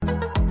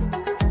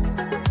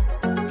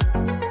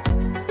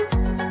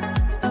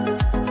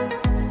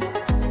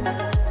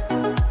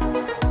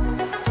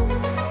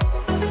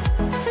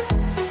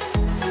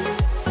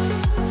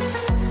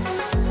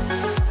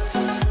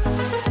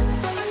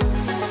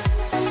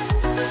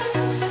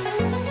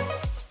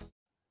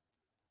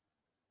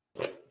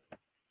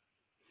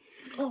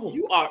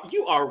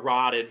You are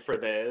rotted for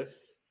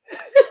this.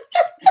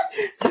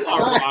 You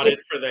are rotted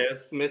for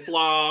this, Miss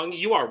Long.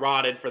 You are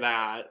rotted for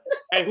that.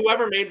 And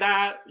whoever made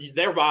that,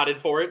 they're rotted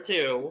for it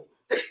too.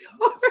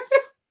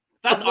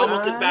 That's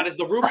almost as bad as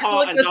the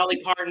RuPaul and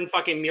Dolly Parton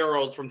fucking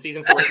murals from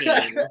season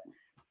 14.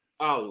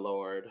 Oh,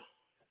 Lord.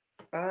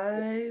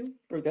 I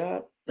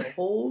forgot the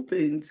whole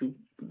thing to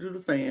do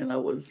the fan.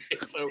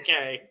 It's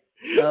okay.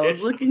 I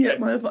was looking at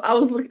my. I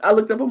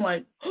looked up. I'm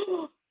like,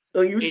 oh,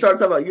 so you start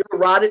talking about you're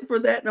rotted for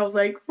that, and I was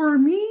like, for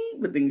me.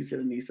 But then you said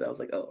Anissa. I was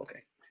like, oh,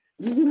 okay.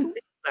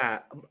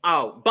 That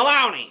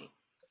baloney.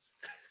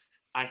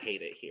 I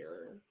hate it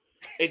here.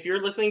 If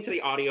you're listening to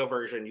the audio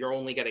version, you're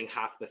only getting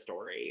half the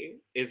story.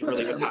 Is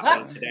really what's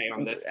happening today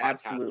on this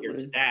podcast here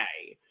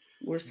today.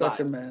 We're such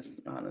a mess,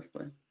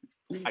 honestly.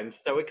 I'm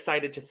so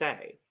excited to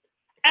say,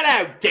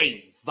 hello,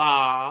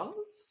 divas.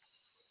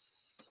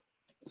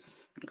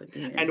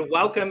 And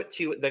welcome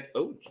to the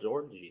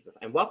Lord Jesus,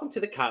 and welcome to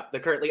the Cup, the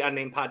currently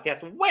unnamed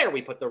podcast where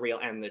we put the real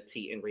and the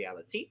tea in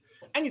reality.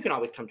 And you can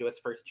always come to us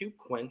first to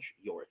quench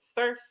your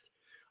thirst.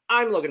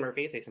 I'm Logan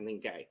Murphy. Say something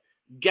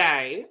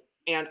gay,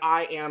 and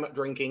I am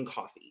drinking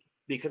coffee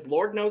because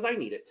Lord knows I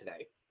need it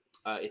today.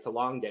 It's a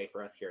long day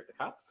for us here at the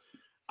Cup,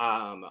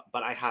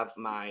 but I have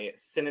my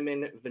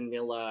cinnamon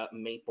vanilla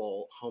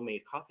maple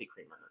homemade coffee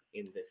creamer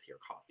in this here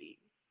coffee.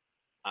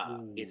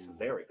 It's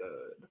very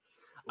good.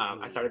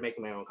 I started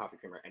making my own coffee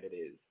creamer, and it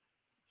is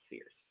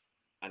fierce,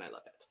 and I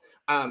love it.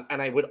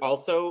 And I would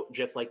also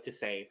just like to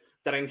say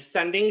that I'm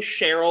sending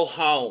Cheryl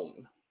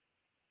home.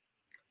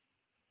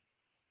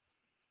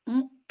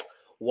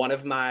 One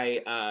of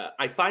my,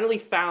 I finally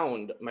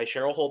found my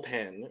Cheryl Hole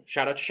pin.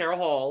 Shout out to Cheryl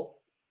Hole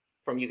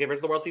from UK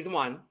vs. the World Season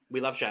 1. We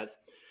love Shez.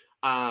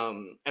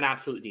 An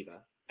absolute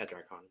diva at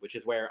DragCon, which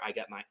is where I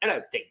get my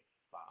diva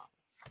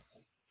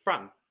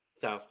from.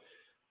 So...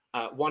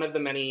 one of the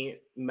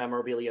many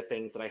memorabilia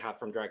things that I have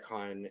from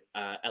DragCon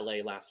LA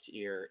last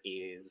year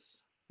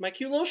is my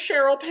cute little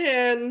Cheryl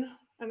pin.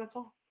 And that's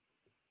all.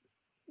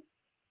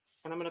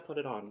 And I'm going to put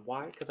it on.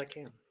 Why? Because I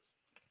can.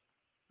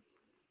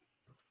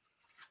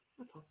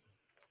 That's all.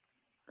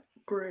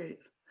 Great.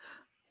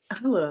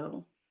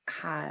 Hello.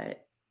 Hi.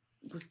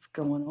 What's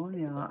going on,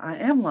 y'all? I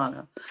am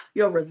Lana,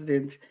 your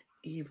resident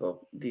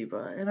evil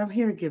diva. And I'm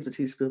here to give the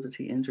tea, spill the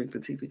tea, and drink the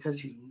tea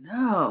because you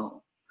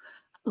know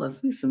I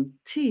love me some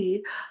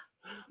tea.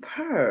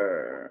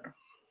 Purr.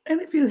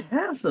 And if you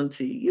have some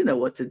tea, you know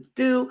what to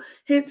do.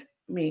 Hit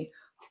me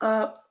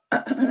up.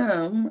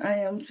 I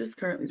am just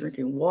currently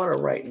drinking water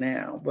right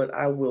now, but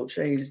I will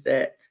change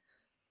that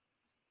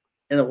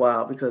in a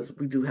while because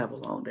we do have a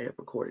long day of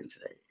recording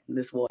today. And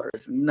this water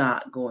is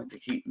not going to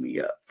keep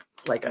me up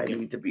like I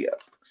need to be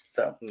up.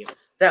 So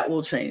that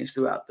will change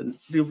throughout the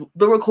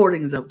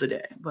recordings of the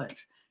day. But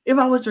if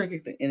I was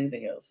drinking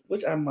anything else,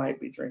 which I might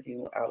be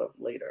drinking out of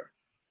later,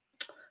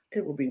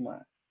 it will be my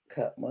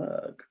cup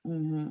mug.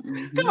 Full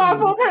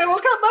panel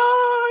cup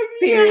mug!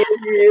 Yeah,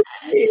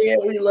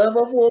 we love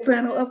a full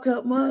panel of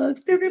cup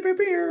mugs.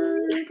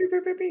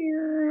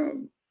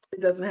 It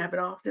doesn't happen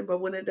often,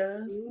 but when it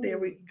does, there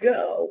we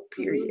go.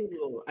 Period.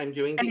 Ooh, I'm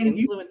doing the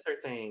influencer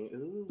thing.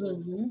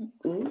 Ooh.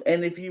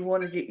 And if you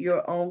want to get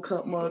your own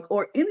cup mug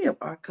or any of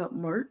our cup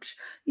merch,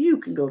 you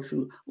can go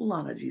to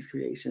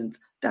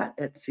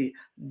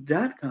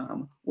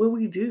LanaG'sCreations.etsy.com, where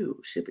we do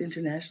ship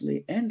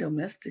internationally and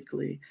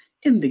domestically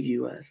in the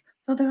US.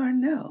 So there are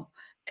no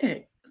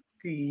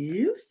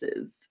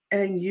excuses.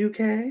 And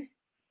UK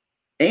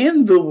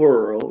and the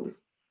world,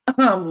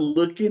 I'm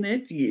looking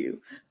at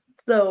you.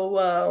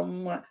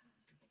 So,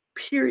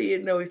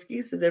 period, no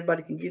excuses.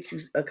 Everybody can get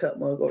you a cup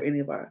mug or any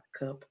of our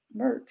cup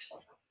merch.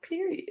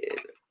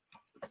 Period.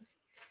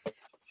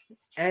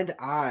 And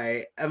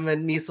I am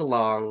Anissa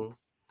Long,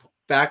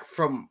 back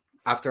from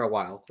after a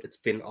while. It's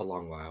been a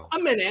long while. A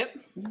minute.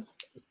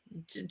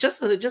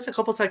 Just a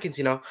couple seconds,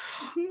 you know.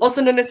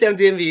 Also known as Sam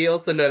DMV,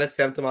 also known as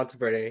Sam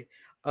Monteverde.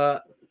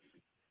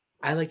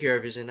 I like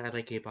Eurovision. I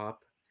like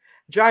K-pop.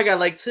 Drag I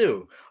like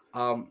too.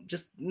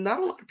 Just not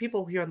a lot of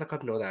people here on the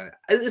cup know that,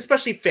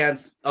 especially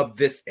fans of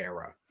this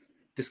era,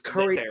 this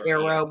current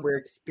era we're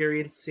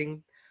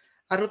experiencing.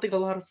 I don't think a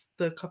lot of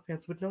the cup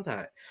fans would know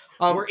that.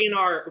 We're in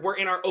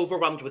our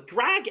overwhelmed with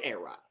drag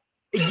era.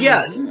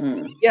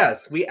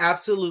 Yes, we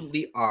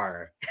absolutely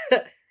are.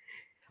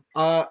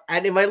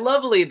 And in my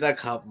lovely The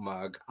Cup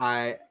mug,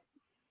 I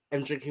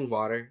am drinking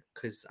water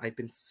because I've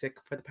been sick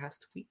for the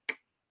past week.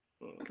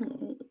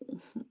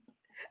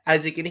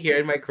 As you can hear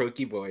in my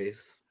croaky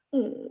voice.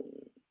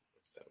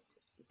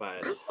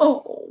 But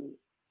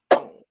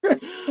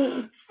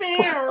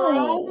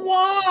Pharaoh,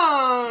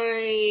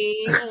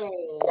 why?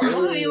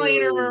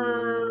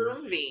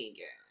 Highlighter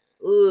vegan.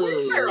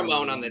 Where's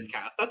pheromone on this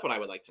cast? That's what I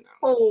would like to know.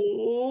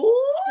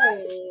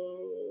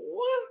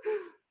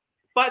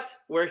 But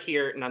we're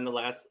here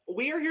nonetheless.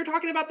 We are here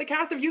talking about the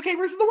cast of UK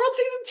vs. the World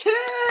Season 2!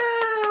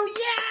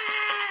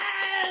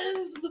 Yes!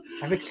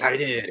 I'm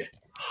excited.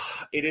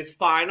 It is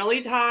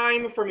finally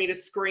time for me to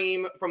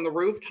scream from the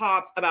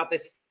rooftops about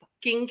this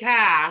fucking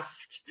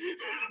cast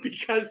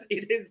because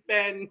it has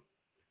been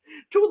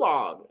too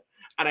long.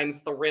 And I'm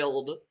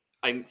thrilled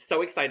I'm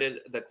so excited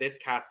that this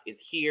cast is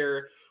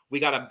here. We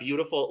got a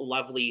beautiful,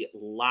 lovely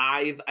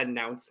live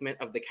announcement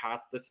of the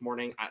cast this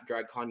morning at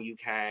DragCon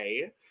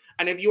UK.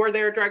 And if you are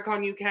there at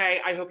DragCon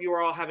UK, I hope you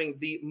are all having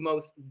the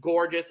most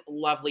gorgeous,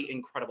 lovely,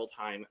 incredible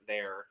time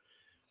there,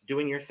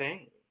 doing your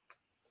thing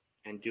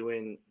and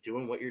doing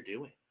what you're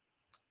doing.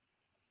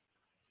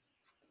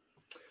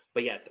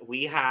 But yes,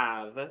 we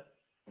have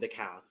the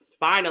cast,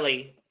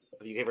 finally,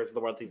 of UK vs. the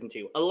World Season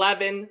 2.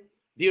 11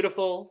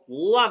 beautiful,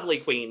 lovely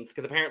queens,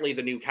 because apparently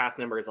the new cast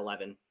number is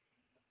 11.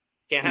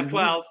 Can't have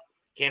 12,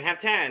 can't have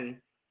 10,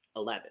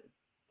 11,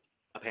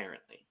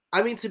 apparently.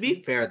 I mean, to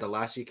be fair, the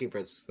last UK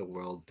vs. the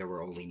World, there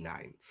were only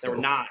 9. So. There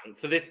were 9.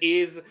 So this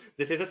is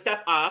a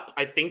step up.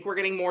 I think we're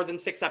getting more than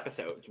 6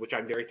 episodes, which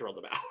I'm very thrilled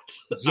about.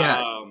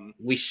 Yes,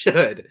 we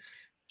should.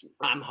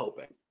 I'm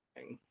hoping.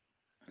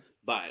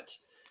 But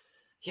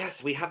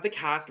yes, we have the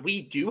cast.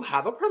 We do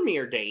have a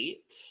premiere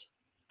date.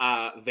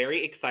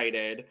 Very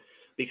excited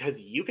because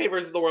UK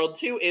vs. the World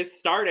 2 is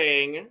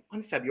starting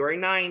on February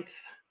 9th.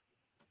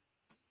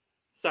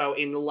 So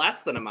in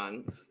less than a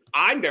month.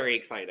 I'm very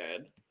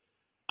excited.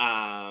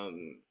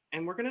 And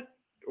we're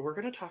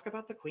gonna talk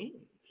about the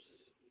queens.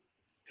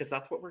 Because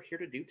that's what we're here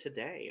to do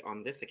today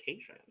on this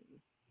occasion.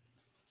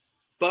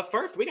 But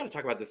first, we gotta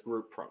talk about this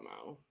group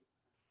promo.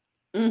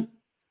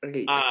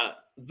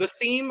 The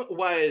theme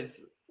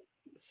was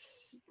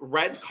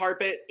red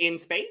carpet in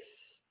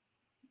space.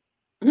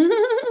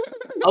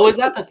 Oh, is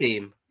that the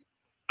theme?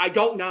 I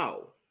don't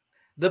know.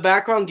 The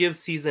background gives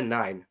season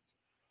 9.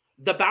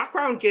 The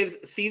background gives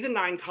season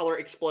 9 color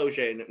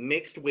explosion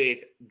mixed with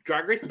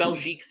Drag Race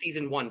Belgique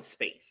season 1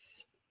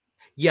 space.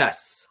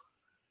 Yes.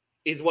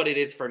 Is what it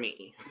is for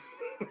me.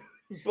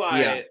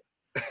 But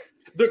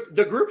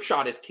the group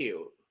shot is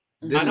cute.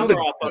 I know they're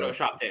all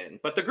photoshopped in,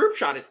 but the group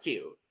shot is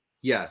cute.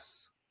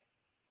 Yes.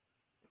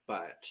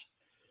 But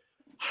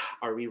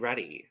are we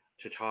ready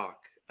to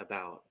talk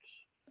about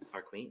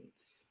our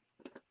queens?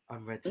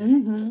 I'm ready.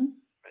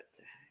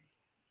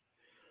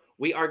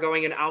 We are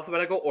going in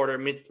alphabetical order,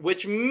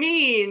 which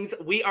means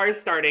we are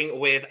starting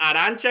with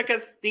Arantxa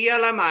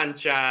Castilla-La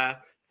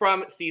Mancha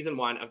from season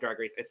 1 of Drag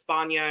Race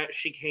España.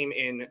 She came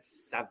in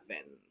 7th.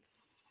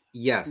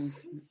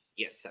 Yes.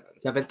 Yes, 7th.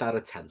 7th out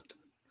of 10th.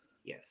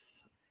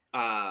 Yes.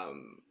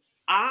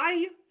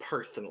 I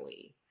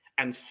personally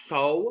am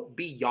so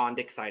beyond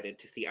excited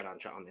to see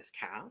Arantxa on this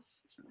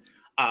cast.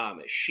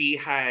 She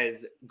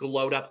has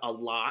glowed up a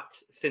lot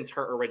since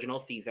her original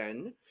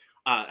season.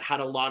 Had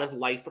a lot of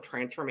life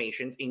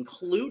transformations,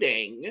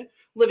 including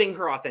living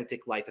her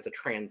authentic life as a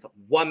trans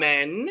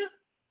woman,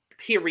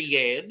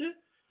 period.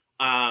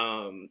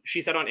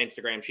 She said on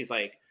Instagram, she's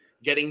like,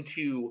 getting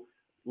to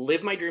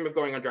live my dream of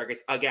going on Drag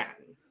Race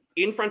again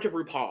in front of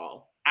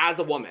RuPaul as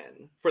a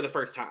woman for the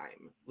first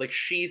time. Like,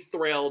 she's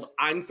thrilled.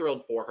 I'm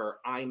thrilled for her.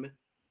 I'm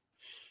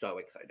so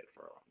excited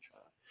for Arantxa.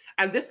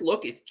 And this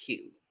look is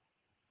cute.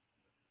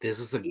 This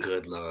is a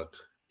good look.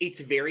 It's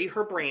very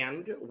her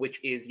brand, which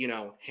is,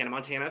 Hannah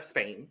Montana of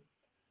Spain.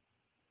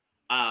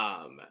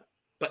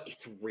 But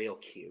it's real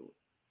cute.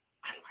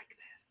 I like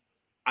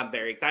this. I'm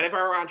very excited for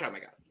Arantxa. Oh my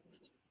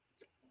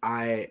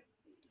god.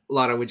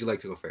 Lana, would you like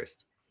to go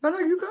first? No,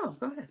 you go.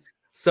 Go ahead.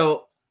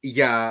 So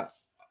yeah,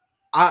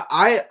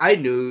 I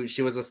knew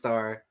she was a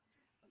star,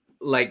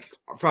 like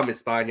from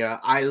España.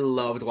 I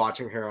loved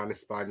watching her on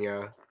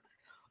España.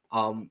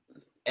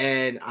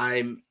 And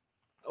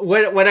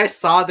when I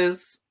saw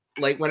this.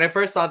 Like, when I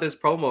first saw this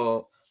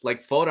promo,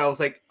 photo, I was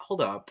like,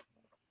 hold up.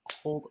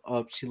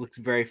 She looks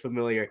very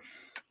familiar.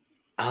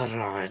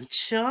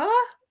 Arantxa?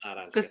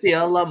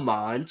 Castilla-La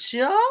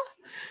Mancha?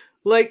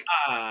 Like,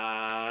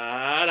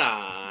 Arantxa.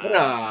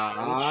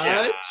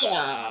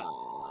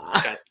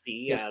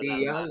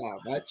 Castilla-La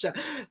Mancha.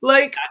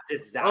 Like, that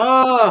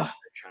disaster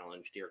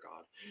challenge, dear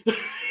God.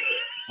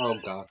 Oh,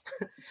 God.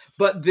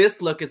 But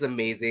this look is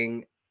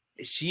amazing.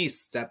 She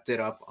stepped it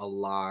up a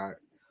lot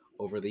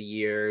over the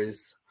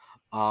years.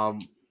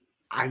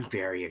 I'm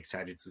very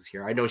excited to see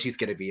her. I know she's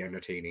gonna be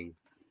entertaining.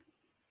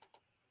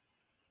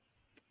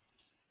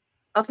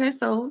 Okay,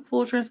 so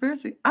full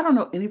transparency. I don't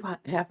know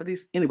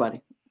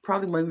anybody.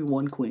 Probably maybe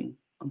one queen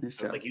on this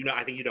show. I think you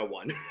know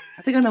one.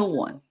 I think I know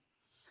one.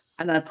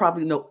 And I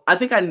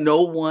think I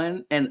know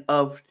one and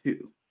of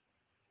 2.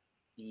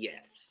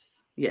 Yes.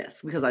 Yes,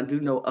 because I do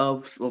know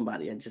of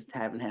somebody. I just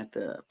haven't had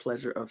the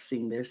pleasure of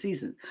seeing their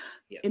season.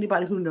 Yes.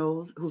 Anybody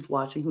who's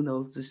watching, who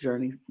knows this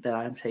journey that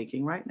I'm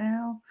taking right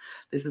now.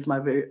 This is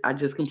I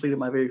just completed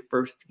my very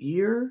first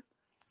year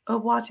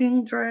of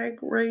watching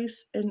Drag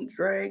Race and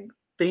drag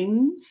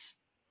things.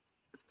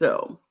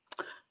 So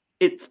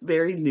it's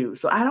very new.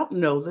 So I don't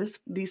know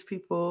these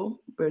people,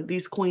 or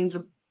these queens,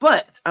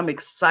 but I'm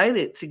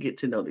excited to get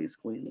to know these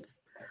queens.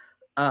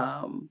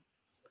 I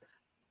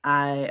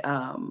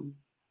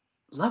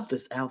love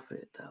this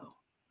outfit though.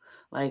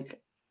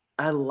 Like,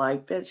 I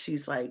like that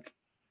she's like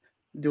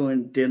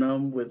doing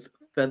denim with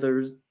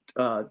feathers,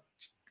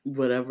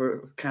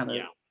 whatever kind of,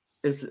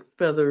 is it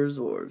feathers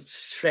or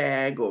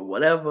shag or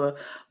whatever.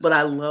 But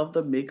I love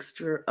the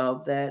mixture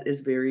of that.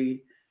 It's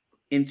very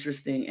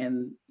interesting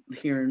and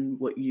hearing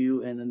what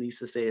you and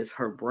Anissa say is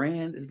her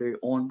brand is very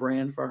on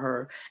brand for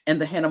her. And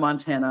the Hannah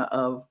Montana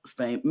of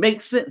Spain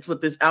makes sense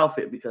with this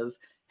outfit because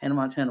Hannah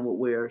Montana would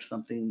wear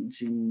something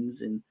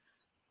jeans and,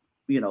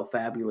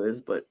 fabulous,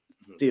 but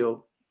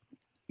still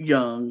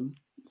young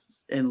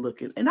and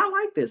looking. And I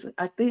like this.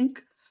 I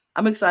think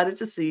I'm excited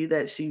to see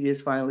that she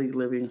is finally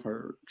living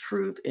her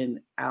truth and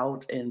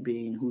out and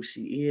being who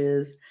she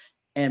is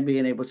and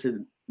being able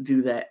to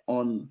do that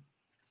on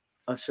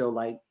a show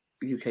like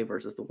UK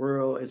versus the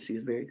world. And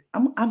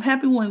I'm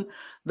happy when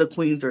the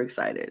queens are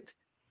excited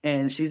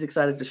and she's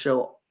excited to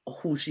show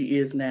who she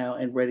is now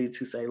and ready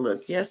to say,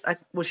 look, yes,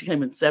 she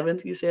came in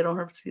seventh, you said, on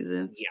her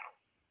season. Yeah.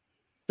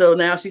 So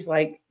now she's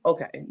like,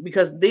 okay,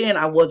 because then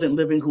I wasn't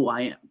living who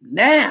I am.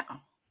 Now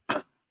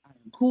I'm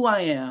who I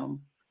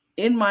am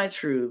in my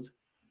truth,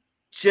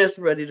 just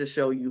ready to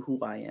show you who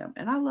I am.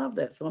 And I love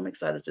that. So I'm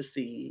excited to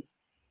see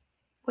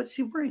what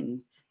she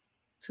brings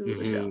to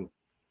the show.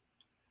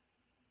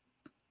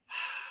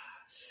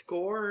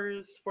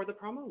 Scores for the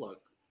promo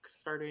look,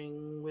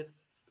 starting with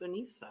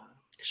Anissa.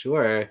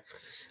 Sure.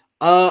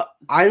 I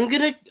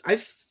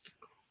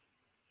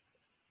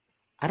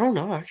don't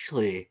know,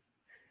 actually.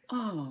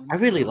 Oh, I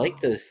really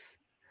like this.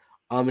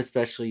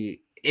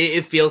 Especially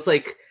it feels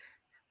like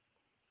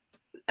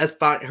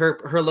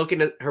her look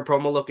in her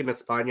promo look in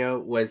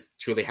España was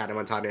truly Hannah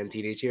Montana in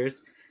teenage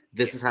years.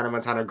 This is Hannah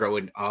Montana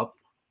growing up,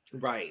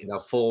 right?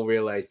 Full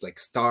realized like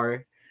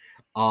star.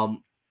 I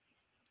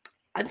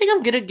think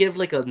I'm gonna give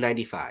like a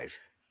 95.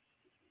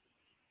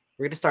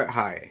 We're gonna start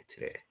high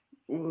today.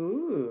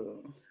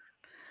 Ooh.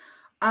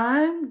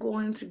 I'm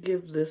going to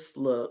give this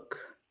look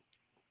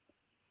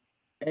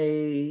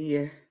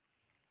a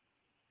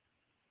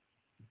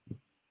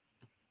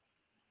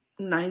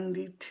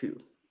 92.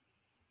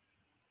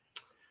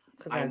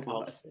 I'm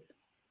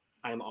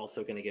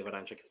also going to give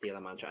Arancha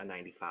Castilla Mancha a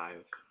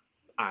 95.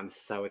 I'm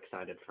so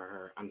excited for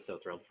her. I'm so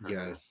thrilled for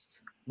her. Yes.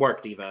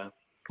 Work, Diva.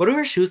 What do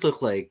her shoes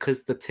look like?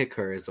 Because the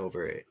ticker is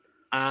over it.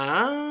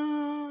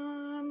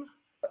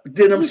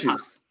 Denim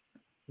shoes.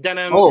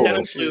 Denim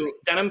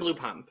blue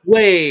pump.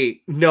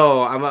 Wait,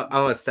 no, I'm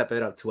gonna step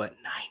it up to a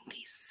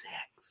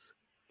 96.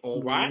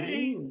 All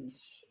right.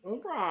 All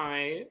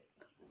right.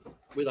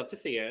 We love to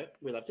see it.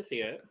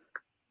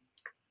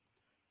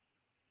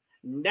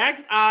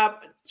 Next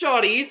up,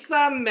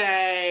 Choriza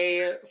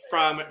May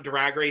from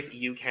Drag Race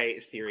UK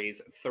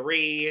Series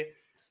 3.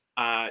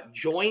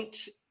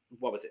 Joint,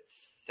 what was it,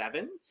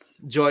 7th?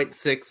 Joint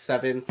 6,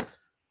 7,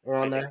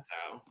 around there. I think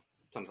so.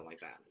 Something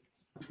like that.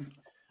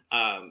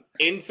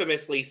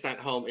 Infamously sent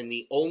home in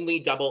the only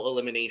double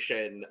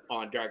elimination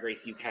on Drag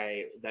Race UK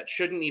that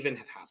shouldn't even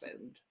have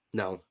happened.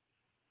 No.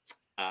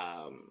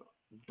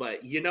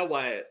 But you know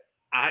what?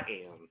 I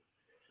am.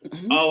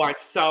 Oh, I'm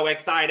so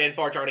excited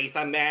for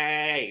Choriza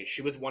May.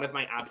 She was one of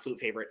my absolute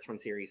favorites from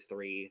Series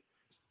 3.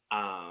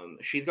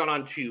 She's gone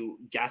on to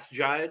guest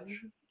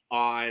judge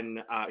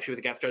on, she was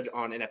a guest judge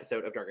on an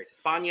episode of Drag Race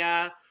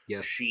España.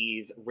 Yes.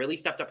 She's really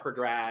stepped up her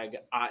drag.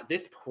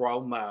 This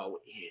promo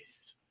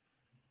is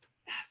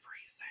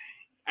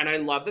everything. And I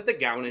love that the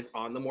gown is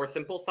on the more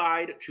simple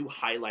side to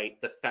highlight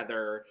the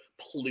feather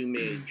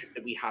plumage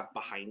that we have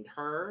behind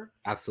her.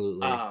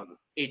 Absolutely.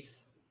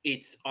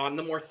 It's on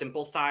the more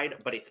simple side,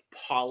 but it's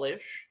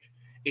polished,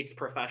 it's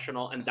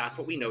professional, and that's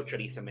what we know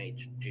Choriza May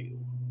to do.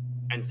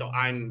 And so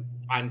I'm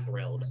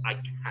thrilled. I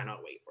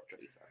cannot wait for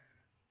Choriza.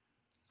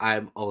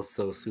 I'm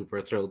also super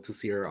thrilled to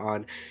see her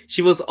on.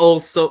 She was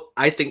also,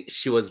 I think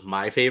she was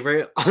my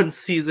favorite on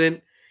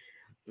season.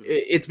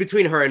 It's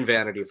between her and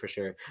Vanity for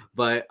sure.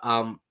 But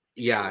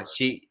yeah,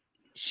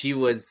 she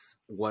was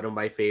one of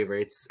my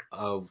favorites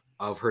of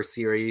her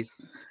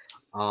series.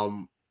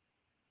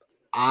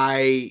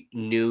 I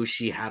knew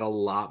she had a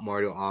lot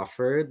more to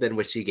offer than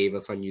what she gave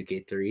us on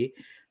UK3.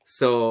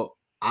 So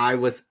I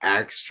was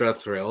extra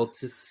thrilled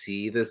to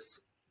see this,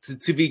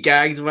 to be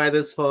gagged by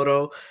this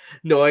photo,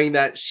 knowing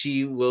that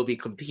she will be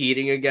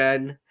competing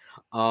again.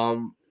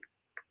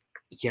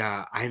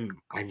 Yeah,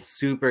 I'm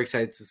super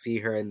excited to see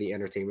her in the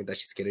entertainment that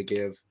she's gonna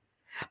give.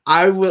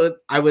 I would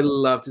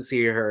love to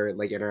see her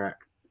like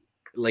interact,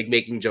 like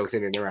making jokes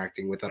and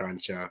interacting with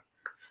Arancha.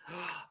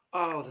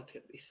 Oh, that's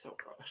gonna be so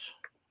good.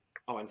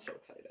 Oh, I'm so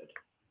excited.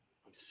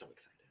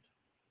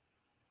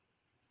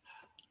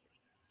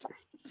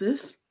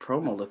 This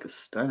promo look is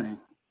stunning.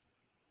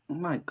 Oh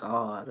my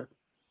god.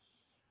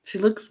 She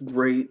looks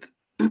great.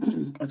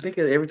 I think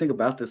everything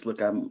about this look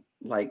I'm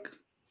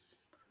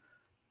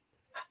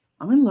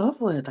in love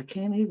with. I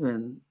can't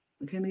even.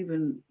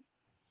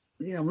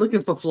 Yeah, I'm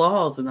looking for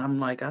flaws and I'm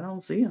like, I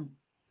don't see them.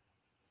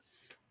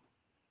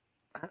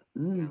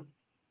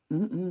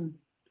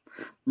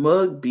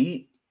 Mug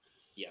beat.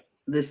 Yeah.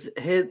 This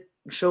head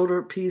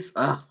shoulder piece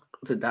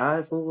to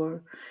die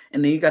for.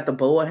 And then you got the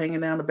boa hanging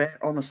down the back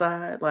on the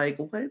side. Like,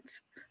 what?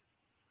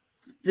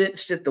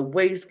 Stitched at the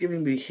waist,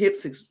 giving me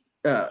hips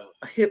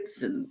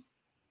and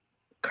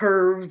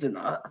curves. And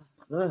I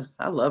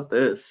love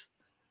this.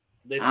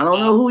 I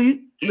don't know who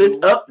you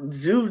lift up,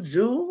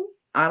 Zoo.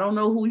 I don't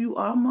know who you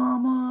are,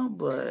 Mama,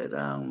 but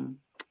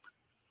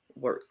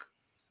work.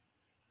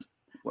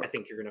 I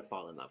think you're gonna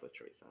fall in love with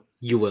Teresa.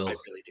 You will. I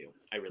really do.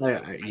 I really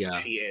do. And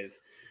Yeah.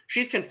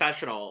 She's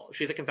confessional.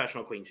 She's a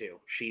confessional queen too.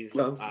 She's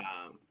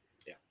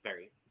yeah,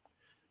 very,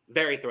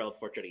 very thrilled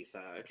for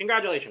Teresa.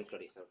 Congratulations,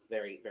 Teresa.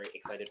 Very, very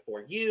excited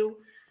for you.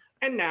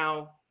 And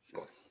now,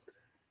 scores.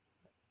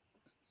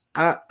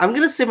 I'm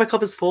gonna say my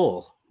cup is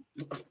full.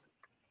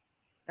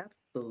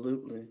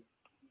 Absolutely.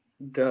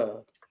 Duh.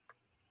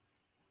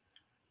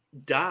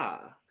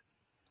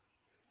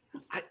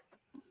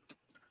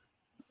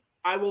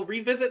 I will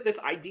revisit this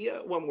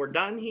idea when we're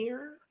done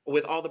here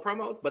with all the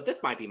promos, but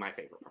this might be my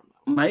favorite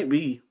promo. Might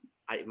be.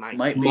 It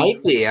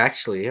Might be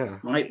actually, yeah.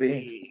 Might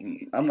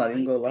be. I'm not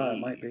even gonna lie. It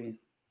might be.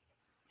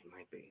 It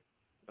might be.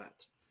 But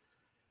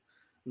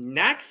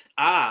next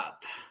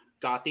up,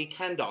 Gothy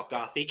Kendall.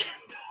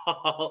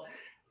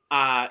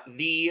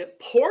 The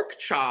pork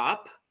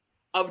chop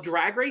of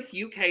Drag Race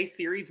UK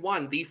Series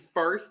 1, the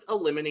first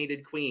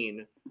eliminated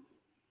queen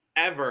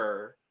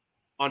ever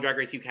on Drag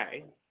Race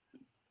UK.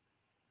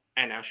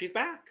 And now she's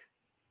back.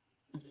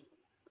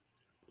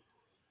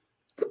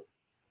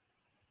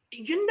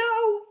 You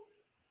know,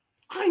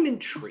 I'm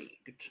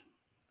intrigued.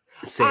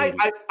 Same.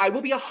 I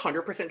will be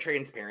 100%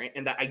 transparent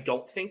in that I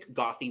don't think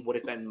Gothy would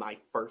have been my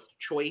first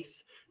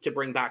choice to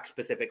bring back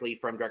specifically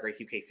from Drag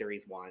Race UK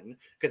Series 1,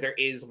 because there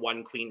is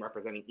one queen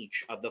representing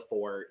each of the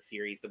 4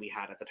 series that we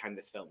had at the time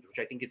this filmed, which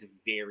I think is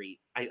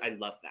I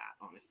love that,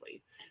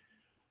 honestly.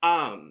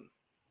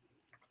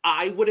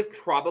 I would have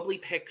probably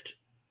picked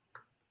a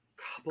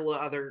couple of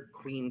other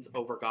queens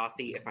over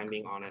Gothy, if I'm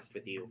being honest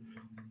with you.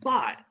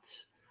 But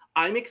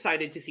I'm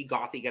excited to see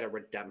Gothy get a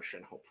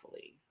redemption,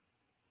 hopefully.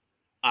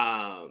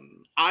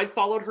 I've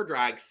followed her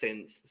drag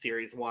since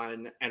Series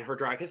 1, and her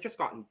drag has just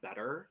gotten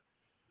better.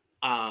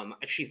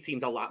 She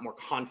seems a lot more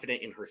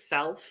confident in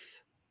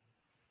herself.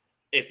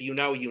 If you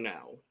know, you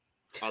know.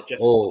 I'll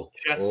just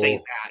say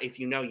that. If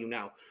you know, you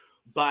know.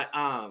 But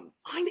I'm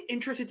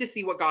interested to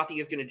see what Gothy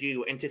is going to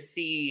do, and to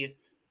see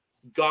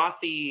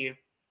Gothy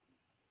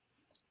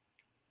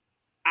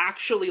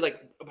actually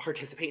like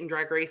participate in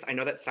Drag Race. I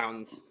know that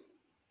sounds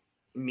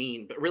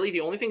mean, but really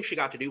the only thing she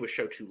got to do was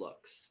show 2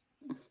 looks.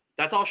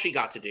 That's all she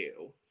got to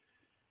do.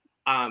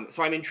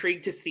 So I'm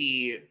intrigued to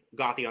see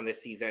Gothy on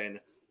this season.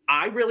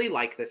 I really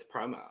like this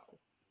promo.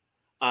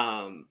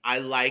 I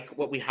like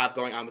what we have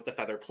going on with the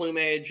feather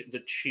plumage,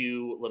 the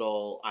 2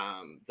 little,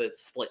 the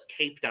split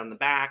cape down the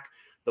back,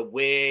 the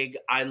wig.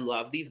 I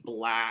love these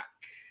black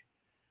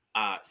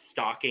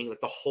stocking,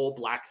 like the whole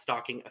black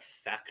stocking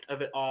effect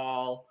of it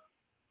all.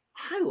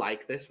 I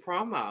like this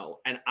promo,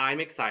 and I'm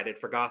excited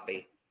for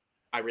Gothy.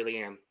 I really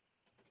am.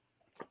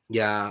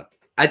 Yeah,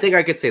 I think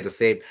I could say the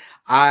same.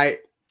 I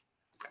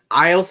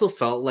also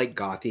felt like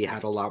Gothy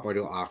had a lot more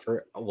to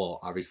offer. Well,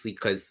 obviously,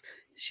 because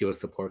she was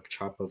the pork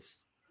chop of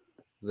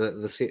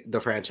the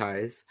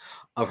franchise,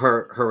 of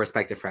her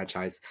respective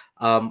franchise.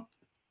 I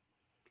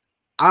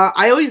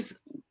always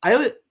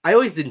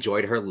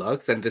enjoyed her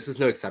looks, and this is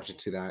no exception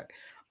to that.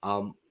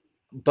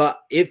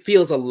 But it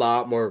feels a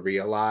lot more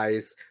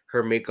realized.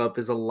 Her makeup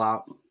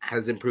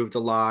has improved a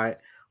lot.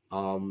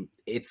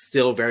 It's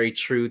still very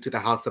true to the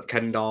House of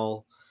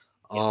Kendall.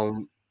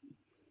 Yes.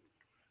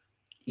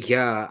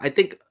 Yeah, I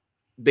think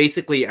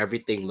basically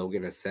everything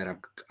Logan has said,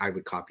 I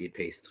would copy and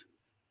paste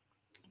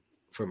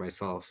for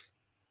myself.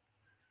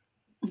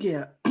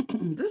 Yeah,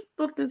 this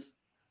look is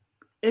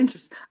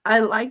interesting. I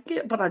like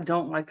it, but I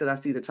don't like that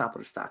I see the top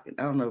of the stocking.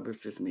 I don't know if it's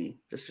just me.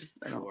 Just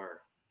I don't.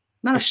 Sure.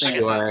 Not a fan.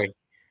 Sure.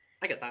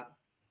 I get that.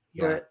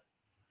 Yeah. But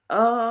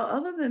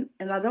other than,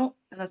 and I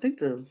think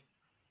the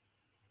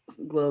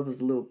glove is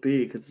a little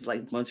big because it's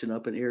like bunching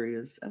up in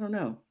areas. I don't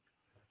know.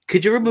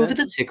 Could you remove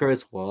the ticker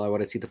as well? I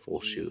want to see the full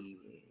shoe.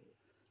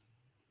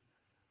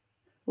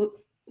 Well,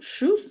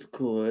 shoe's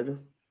good.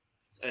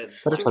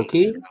 Is that a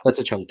chunky? That's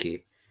a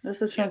chunky.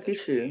 That's a chunky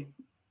shoe.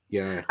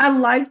 Yeah. I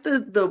like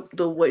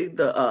the way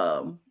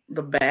the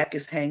back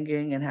is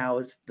hanging and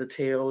how the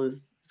tail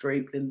is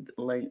draped and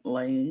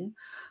laying.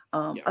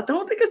 I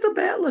don't think it's a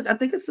bad look. I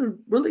think it's a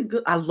really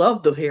good. I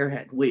love the hair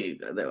hat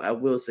wig. I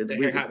will say the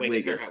wig is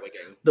wigging.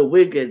 The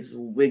wig is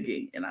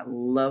wigging, and I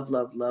love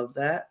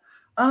that.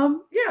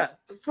 Yeah,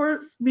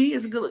 for me,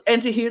 it's good.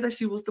 And to hear that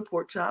she was the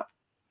pork chop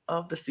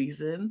of the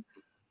season,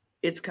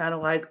 it's kind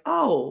of like,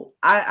 oh,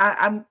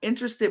 I'm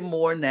interested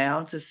more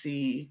now to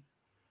see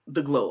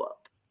the glow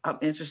up. I'm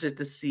interested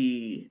to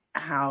see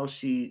how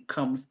she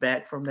comes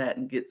back from that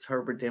and gets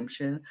her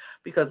redemption,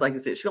 because, like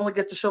I said, she only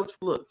gets to show 2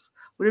 looks.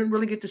 We didn't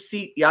really get to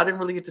see, y'all didn't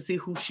really get to see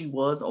who she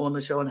was on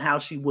the show and how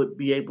she would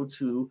be able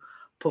to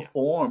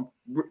perform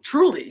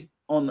truly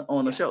on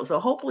the show. So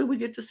hopefully we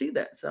get to see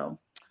that. So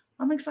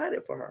I'm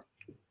excited for her.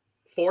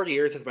 4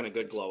 years has been a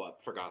good glow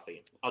up for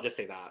Gothy. I'll just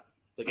say that.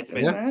 Like it's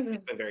been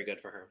very good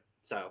for her.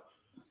 So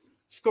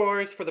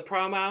scores for the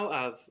promo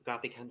of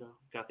Gothy Kendall.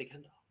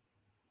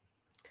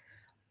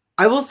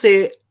 I will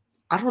say,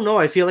 I don't know.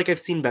 I feel like I've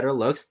seen better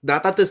looks.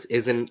 Not that this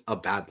isn't a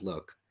bad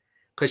look,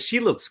 because she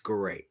looks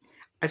great.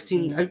 I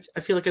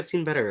feel like I've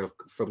seen better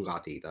from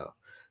Gothy though.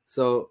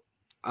 So,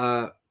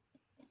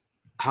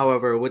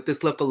 however, with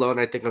this look alone,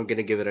 I think I'm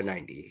gonna give it a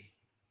 90.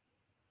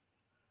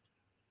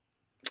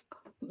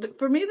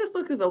 For me, this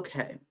look is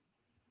okay,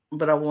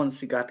 but I want to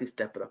see Gotti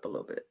step it up a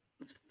little bit.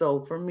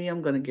 So for me,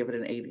 I'm going to give it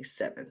an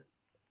 87.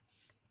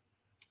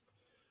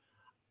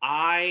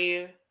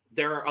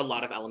 There are a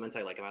lot of elements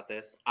I like about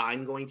this.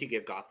 I'm going to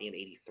give Gothi an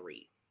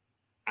 83,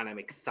 and I'm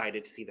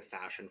excited to see the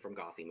fashion from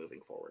Gothi moving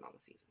forward on the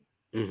season.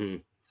 Mm-hmm.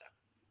 So.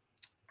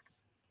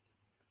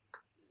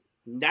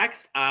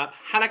 Next up,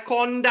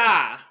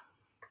 Hanaconda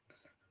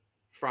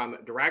from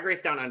Drag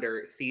Race Down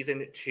Under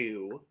season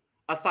 2,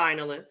 a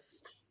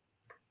finalist,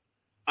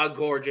 a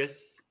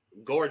gorgeous,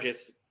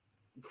 gorgeous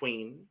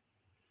queen.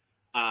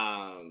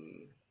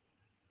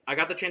 I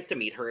got the chance to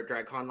meet her at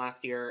DragCon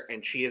last year,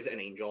 and she is an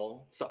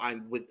angel. So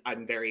I'm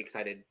very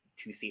excited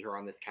to see her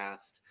on this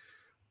cast.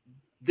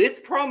 This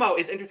promo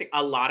is interesting.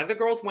 A lot of the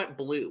girls went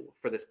blue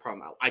for this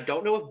promo. I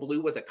don't know if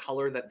blue was a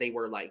color that they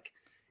were like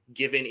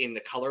given in the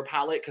color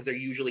palette, because there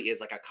usually is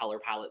like a color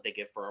palette they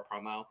give for a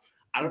promo.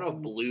 I don't know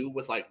if blue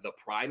was like the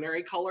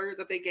primary color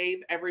that they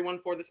gave everyone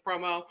for this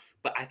promo,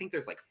 but I think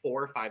there's like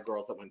 4 or 5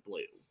 girls that went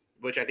blue,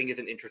 which I think is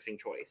an interesting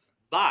choice.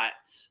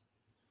 But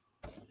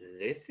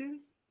this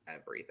is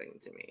everything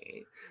to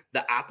me.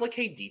 The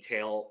applique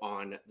detail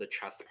on the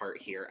chest part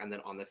here and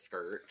then on the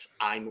skirt,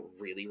 I'm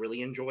really,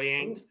 really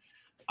enjoying.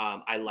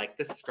 I like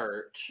the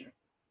skirt.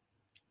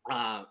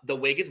 The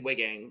wig is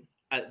wigging.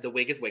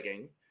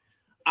 The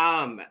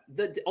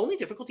only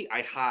difficulty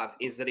I have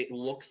is that it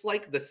looks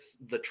like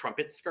the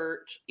trumpet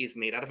skirt is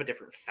made out of a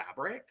different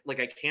fabric.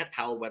 Like I can't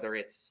tell whether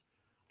it's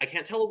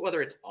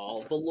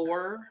all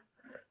velour.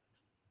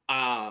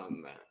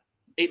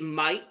 It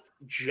might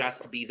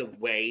just be the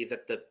way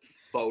that the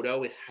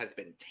photo has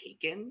been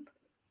taken.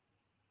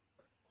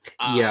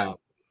 Yeah.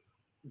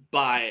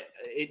 But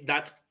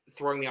that's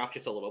throwing me off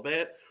just a little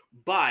bit.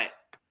 But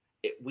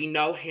we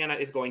know Hannah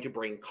is going to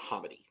bring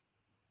comedy.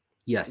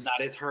 Yes.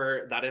 That is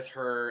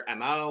her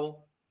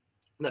MO.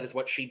 That is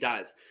what she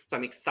does. So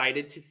I'm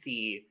excited to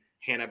see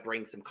Hannah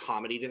bring some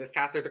comedy to this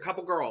cast. There's a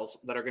couple girls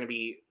that are going to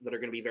be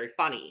very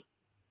funny.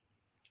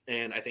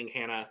 And I think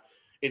Hannah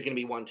is going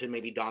to be one to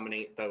maybe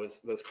dominate those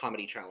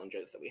comedy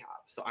challenges that we have.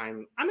 So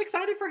I'm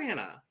excited for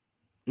Hannah.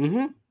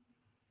 Mm-hmm.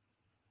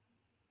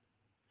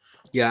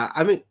 Yeah,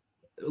 I mean,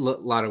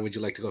 Lana, would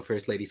you like to go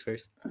first? Ladies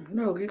first?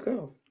 No, you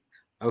go.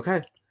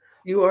 Okay.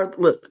 You're a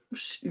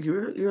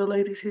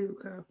lady too,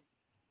 girl.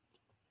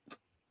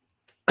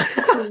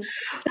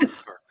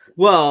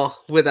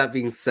 Well, with that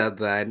being said,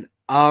 then,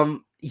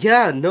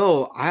 yeah,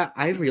 no,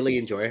 I really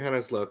enjoy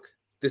Hannah's look.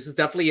 This is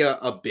definitely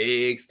a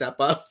big step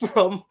up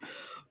from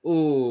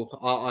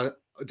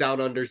Down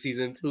Under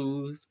season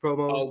 2's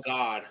promo. Oh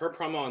God, her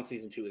promo on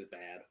season 2 is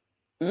bad.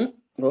 Oh,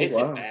 It's wow.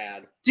 just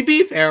bad. To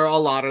be fair, a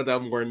lot of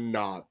them were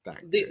not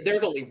that good.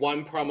 There's only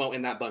one promo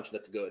in that bunch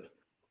that's good.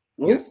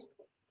 Yes.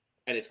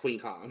 And it's Queen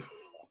Kong.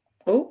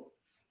 Oh.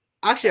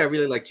 Actually, I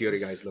really liked Yuri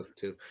Guy's look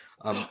too.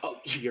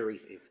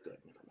 Yuri's is good.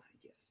 Never mind.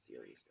 Yes,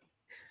 Yuri's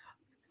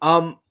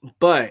good.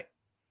 But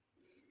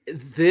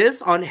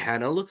this on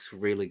Hannah looks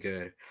really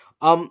good.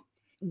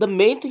 The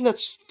main thing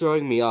that's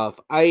throwing me off,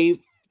 I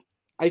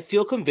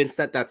feel convinced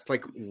that that's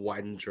like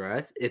one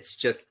dress. It's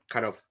just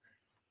kind of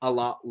a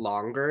lot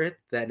longer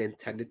than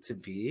intended to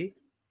be,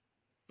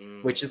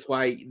 which is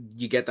why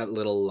you get that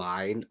little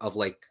line of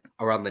like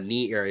around the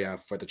knee area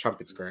for the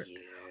trumpet skirt.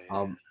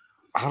 Yeah.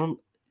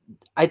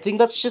 I think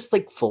that's just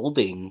like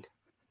folding,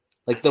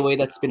 like the way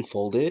that's been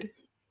folded.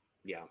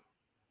 Yeah.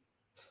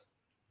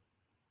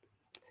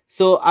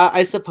 So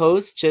I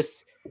suppose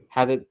just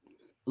have it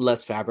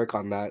less fabric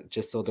on that,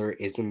 just so there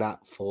isn't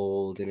that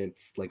fold and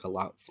it's like a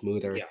lot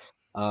smoother. Yeah.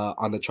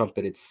 On the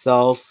trumpet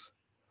itself.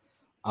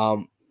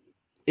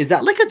 Is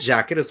that like a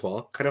jacket as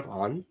well, kind of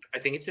on? I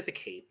think it's just a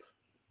cape.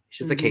 It's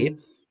just a cape.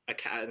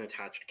 An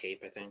attached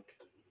cape, I think.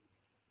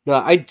 No,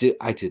 I do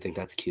think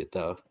that's cute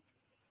though.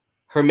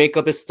 Her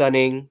makeup is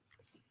stunning.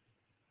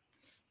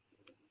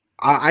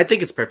 I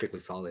think it's perfectly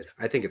solid.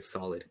 I think it's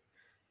solid.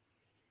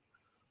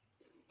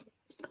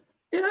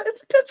 Yeah,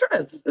 it's a good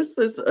dress.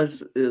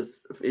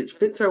 It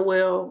fits her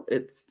well.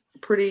 It's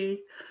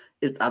pretty.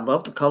 I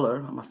love the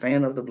color. I'm a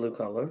fan of the blue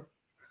color.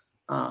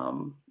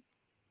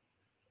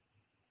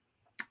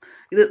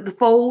 The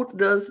fold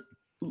does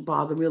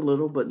bother me a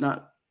little, but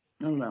not.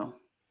 I don't know.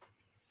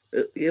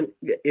 If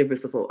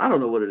it's a fold, I don't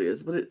know what it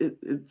is, but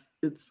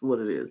it's what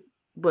it is.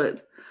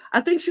 But I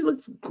think she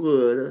looks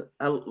good.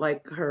 I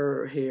like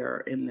her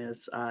hair in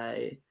this.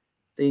 I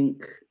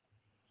think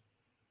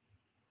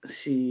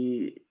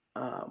she.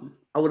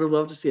 I would have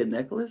loved to see a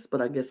necklace,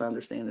 but I guess I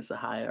understand it's a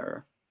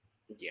higher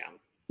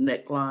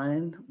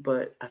neckline.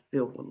 But I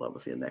still would love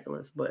to see a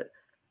necklace. But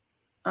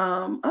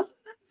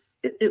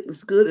it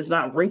was good. It's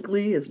not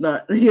wrinkly. It's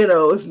not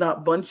it's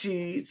not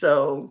bunchy.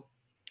 So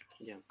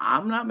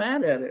I'm not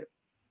mad at it.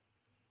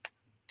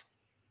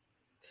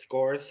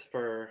 Scores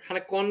for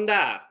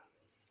Hanaconda.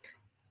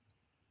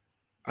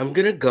 I'm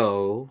gonna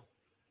go.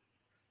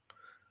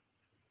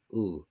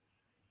 Ooh,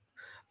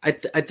 I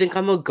think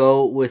I'm gonna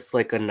go with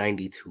like a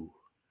 92.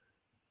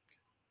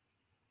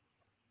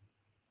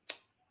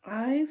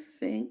 I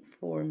think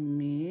for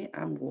me,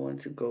 I'm going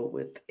to go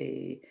with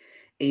a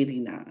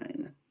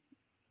 89.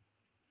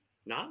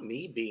 Not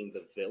me being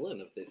the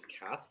villain of this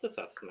cast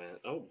assessment.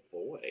 Oh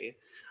boy.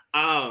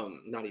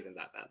 Not even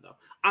that bad though.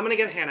 I'm gonna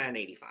give Hannah an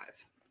 85.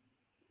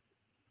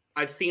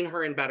 I've seen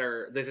her in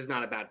better. This is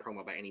not a bad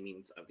promo by any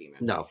means of the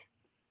imagination. No.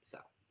 So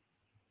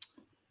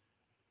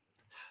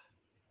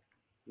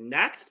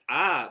next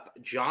up,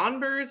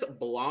 Jonbers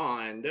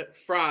Blonde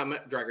from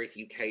Drag Race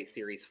UK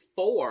Series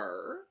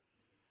 4.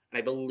 And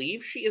I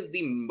believe she is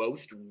the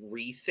most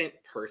recent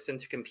person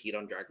to compete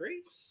on Drag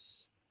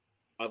Race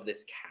of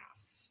this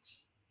cast.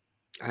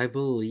 I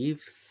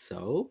believe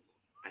so.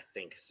 I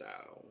think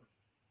so.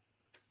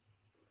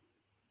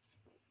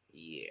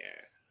 Yeah.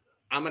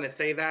 I'm going to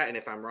say that, and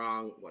if I'm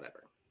wrong,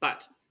 whatever.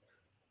 But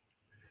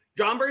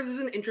Jonbers is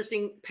an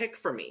interesting pick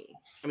for me.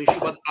 I mean, she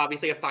was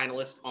obviously a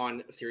finalist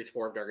on Series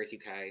 4 of Drag Race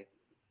UK.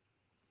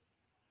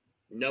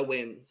 No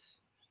wins.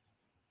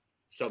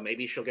 So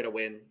maybe she'll get a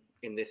win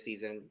in this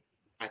season.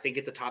 I think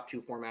it's a top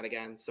 2 format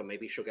again, so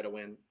maybe she'll get a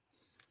win.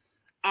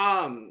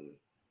 I'm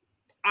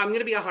going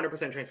to be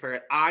 100%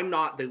 transparent. I'm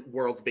not the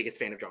world's biggest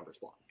fan of Jonbers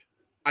Blonde.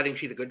 I think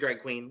she's a good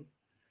drag queen.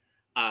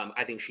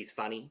 I think she's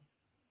funny.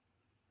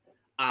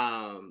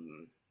 I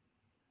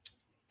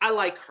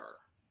like her.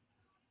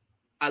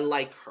 I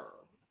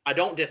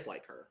don't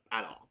dislike her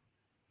at all.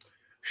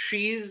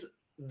 She's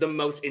the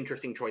most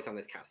interesting choice on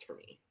this cast for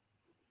me.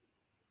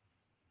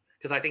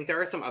 Because I think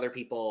there are some other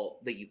people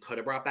that you could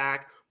have brought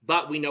back,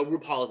 but we know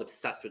RuPaul is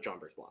obsessed with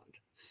Jonbers Blonde.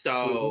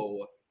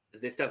 So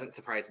this doesn't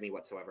surprise me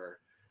whatsoever.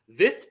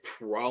 This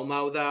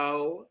promo,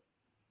 though,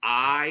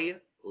 I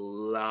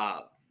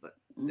love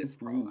this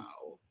promo.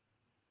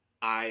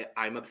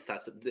 I'm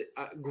obsessed with the,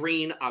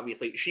 Green,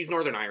 obviously. She's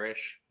Northern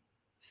Irish,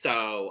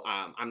 so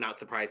I'm not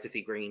surprised to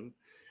see Green.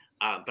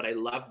 But I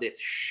love this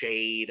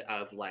shade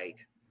of, like,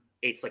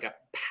 it's like a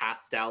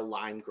pastel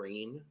lime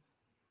green.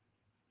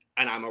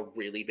 And I'm a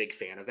really big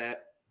fan of it.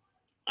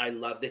 I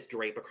love this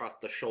drape across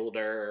the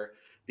shoulder,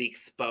 the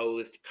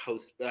exposed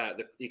corset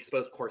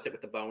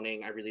with the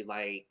boning. I really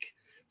like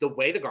the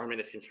way the garment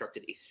is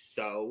constructed is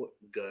so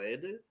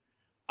good.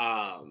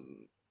 I'm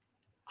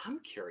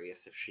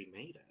curious if she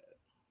made it.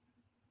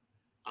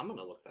 I'm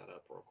gonna look that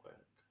up real quick.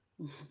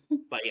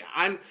 But yeah,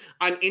 I'm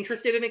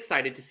interested and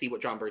excited to see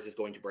what Jonbers is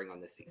going to bring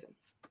on this season.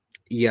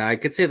 Yeah, I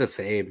could say the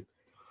same.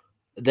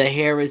 The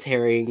hair is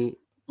herring.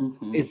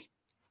 Mm-hmm.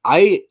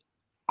 I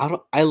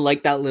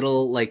like that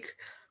little like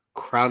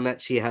crown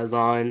that she has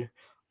on.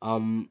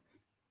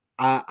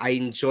 I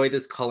enjoy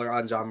this color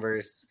on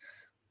Jonbers.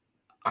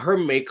 Her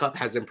makeup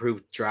has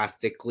improved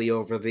drastically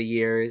over the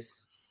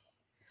years.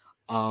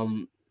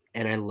 And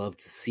I love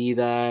to see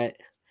that.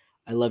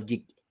 I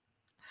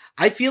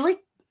feel like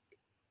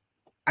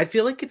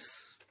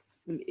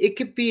it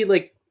could be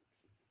like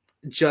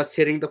just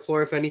hitting the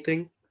floor if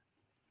anything.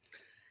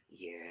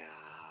 Yeah.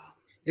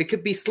 It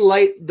could be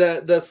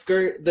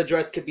the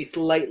dress could be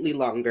slightly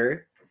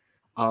longer.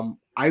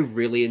 I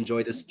really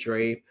enjoy this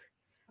drape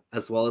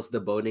as well as the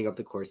boning of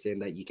the corset,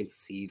 and that you can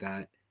see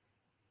that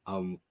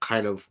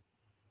kind of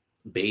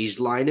beige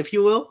line, if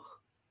you will.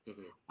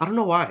 Mm-hmm. I don't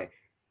know why.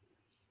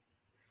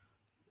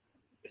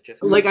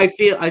 Just Like I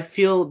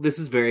feel this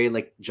is very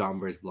like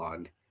Jonbers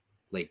Blonde,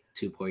 like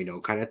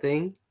 2.0 kind of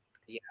thing.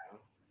 Yeah.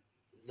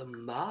 The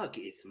mug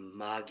is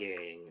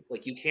mugging.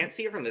 Like, you can't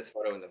see it from this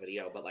photo in the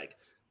video, but like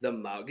the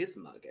mug is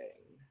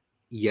mugging.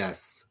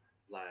 Yes.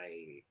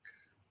 Like,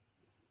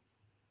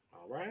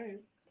 all right,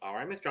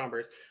 Miss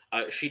Jonbers.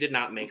 She did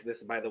not make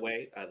this, by the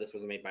way. This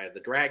was made by the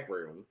Drag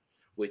Room,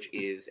 which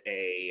is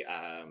a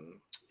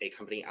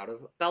company out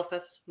of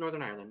Belfast,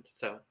 Northern Ireland.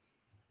 So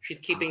she's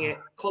keeping it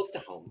close to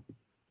home,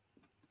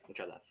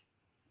 which I love.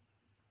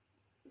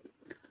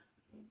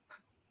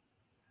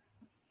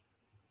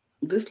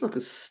 This look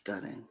is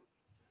stunning.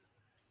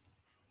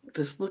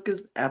 This look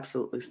is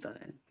absolutely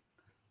stunning.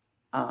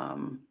 I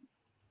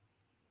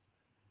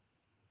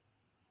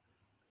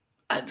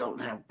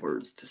don't have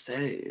words to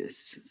say.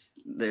 It's just,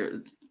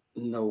 there's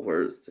no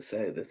words to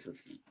say. This is,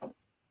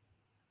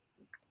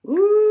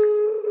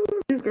 ooh,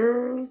 these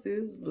girls,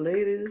 these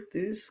ladies,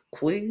 these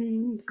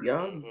queens,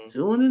 y'all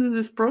doing it in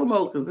this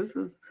promo because this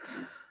is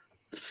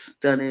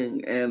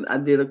stunning. And I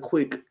did a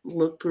quick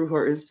look through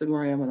her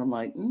Instagram, and I'm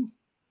like,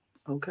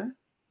 okay,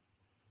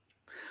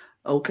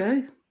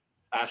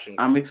 Fashion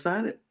girl. I'm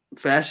excited.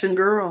 Fashion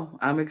girl,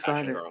 I'm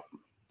excited. Fashion girl.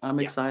 I'm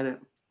excited.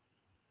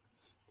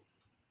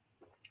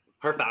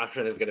 Her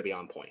fashion is going to be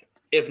on point.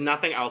 If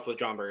nothing else with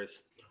Jonbers,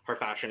 her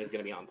fashion is going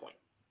to be on point.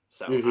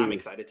 So I'm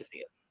excited to see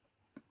it.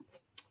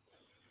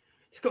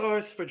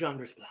 Scores for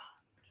Jonbers Blonde.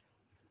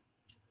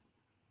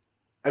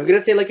 I'm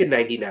gonna say like a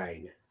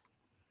 99.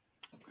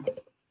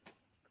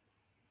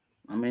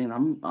 I mean,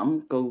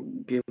 I'm gonna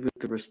give it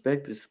the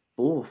respect it's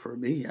full for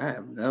me. I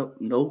have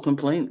no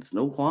complaints,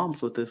 no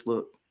qualms with this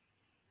look.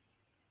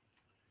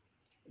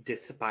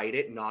 Despite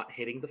it not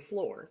hitting the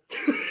floor,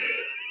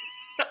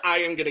 I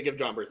am gonna give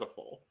Jonbers a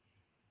full.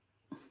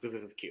 Because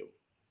this is cute.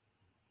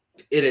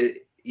 It is,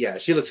 yeah,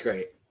 she looks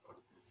great.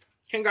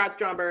 Congrats,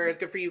 Jonbers.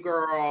 Good for you,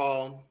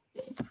 girl.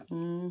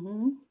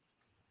 Mm-hmm.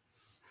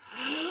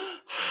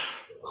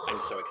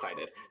 I'm so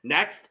excited.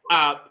 Next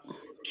up,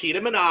 Keita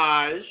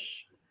Minaj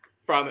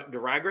from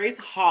Drag Race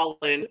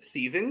Holland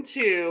Season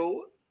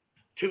 2.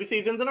 2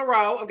 seasons in a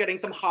row of getting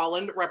some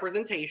Holland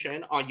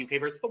representation on UK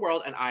versus the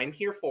World, and I'm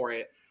here for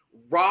it.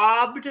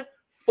 Robbed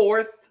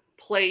 4th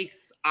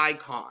place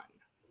icon.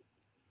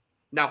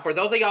 Now, for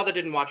those of y'all that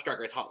didn't watch Drag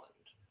Race Holland.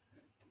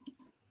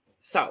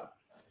 So,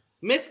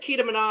 Miss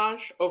Keita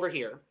Minaj over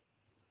here,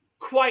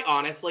 quite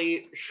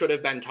honestly, should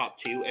have been top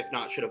 2, if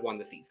not should have won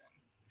the season.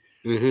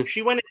 Mm-hmm.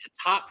 She went into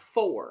top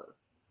 4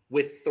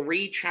 with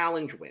 3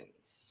 challenge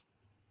wins.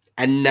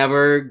 And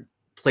never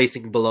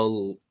placing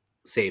below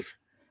safe.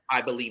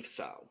 I believe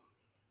so.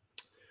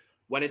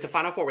 Went into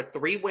Final 4 with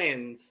 3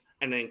 wins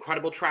and an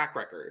incredible track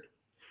record.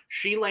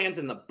 She lands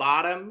in the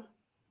bottom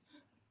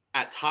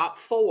at top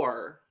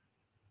 4,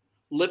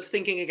 lip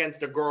syncing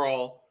against a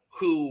girl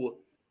who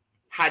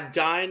had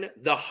done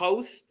the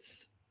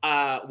host's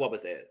what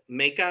was it?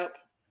 Makeup.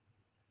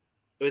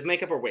 It was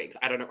makeup or wigs.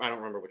 I don't know. I don't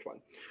remember which one.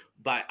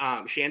 But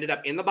she ended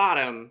up in the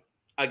bottom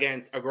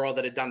against a girl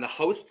that had done the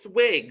host's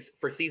wigs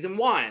for season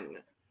 1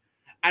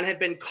 and had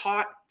been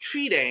caught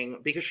cheating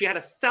because she had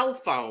a cell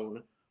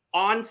phone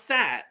on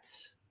set.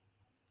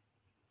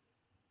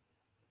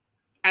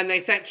 And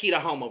they sent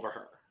Keita home over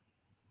her.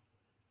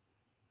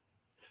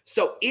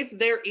 So if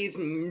there is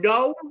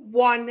no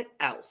one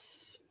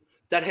else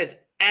that has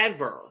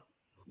ever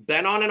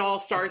been on an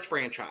All-Stars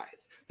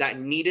franchise that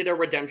needed a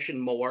redemption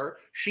more,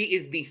 she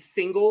is the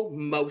single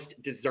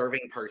most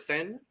deserving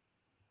person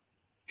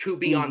to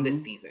be on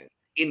this season,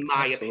 in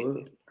my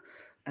opinion.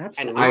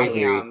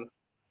 Absolutely. And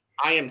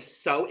I am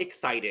so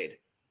excited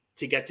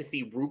to get to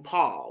see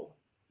RuPaul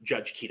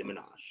judge Keita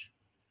Minaj.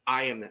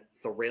 I am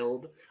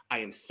thrilled. I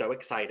am so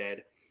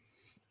excited.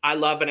 I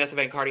love Vanessa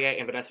Van Cartier,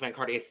 and Vanessa Van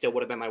Cartier still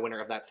would have been my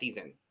winner of that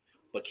season.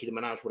 But Keita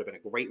Minaj would have been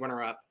a great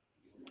runner-up,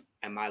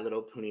 and My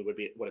Little Pony would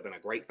have been a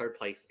great 3rd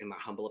place, in my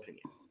humble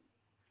opinion.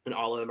 And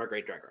all of them are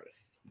great drag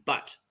artists.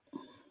 But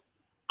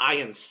I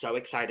am so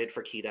excited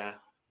for Keita.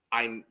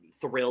 I'm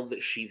thrilled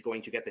that she's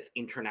going to get this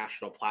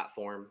international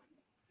platform.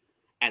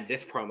 And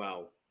this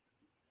promo,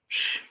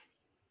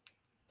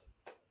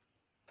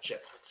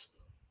 just...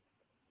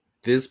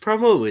 This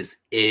promo is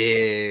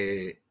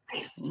it.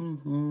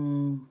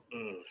 Mm-hmm.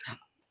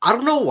 I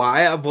don't know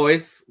why I've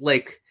always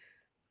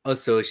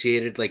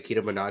associated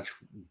Keita Minaj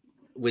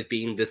with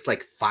being this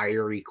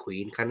fiery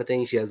queen kind of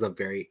thing. She has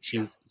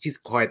she's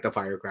quite the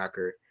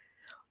firecracker,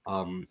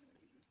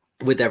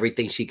 with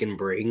everything she can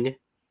bring.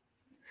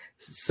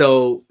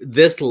 So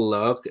this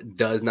look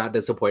does not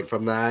disappoint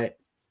from that.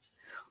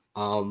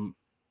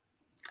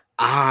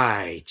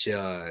 I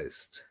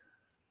just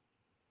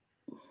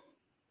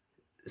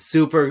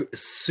super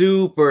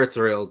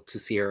thrilled to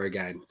see her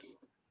again.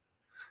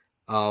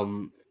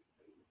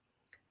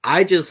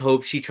 I just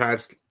hope she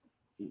tries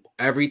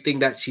everything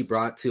that she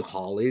brought to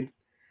Holland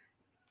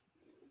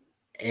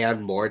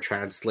and more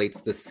translates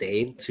the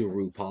same to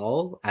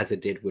RuPaul as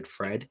it did with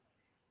Fred.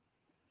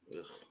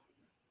 Ugh.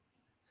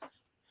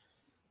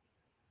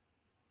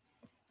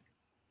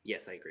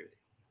 Yes, I agree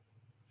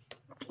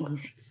with you.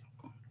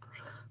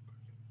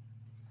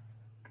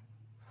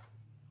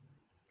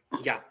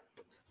 Yeah.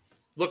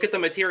 Look at the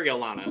material,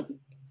 Lana.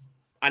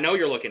 I know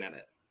you're looking at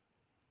it.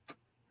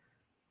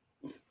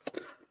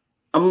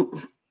 I'm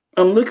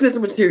looking at the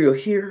material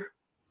here.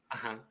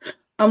 Uh-huh.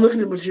 I'm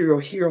looking at the material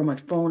here on my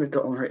phone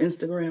on her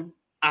Instagram.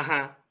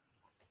 Uh-huh.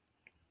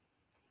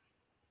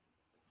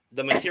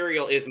 The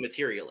material is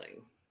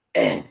materialing.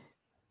 That's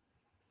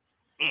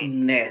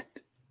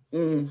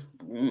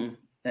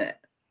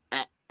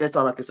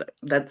all I can say.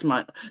 That's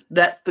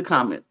the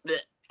comment.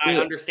 I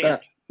understand.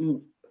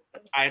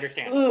 I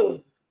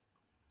understand.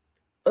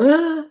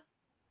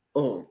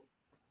 Oh,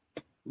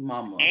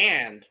 mama.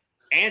 And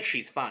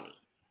she's funny.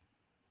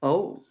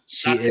 Oh,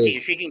 she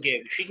is. She can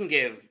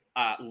give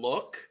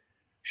look.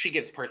 She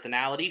gives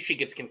personality. She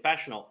gives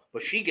confessional,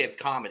 but she gives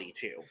comedy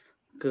too.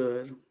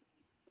 Good.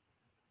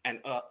 And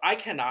I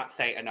cannot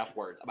say enough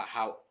words about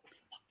how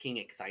fucking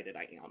excited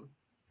I am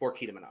for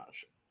Keita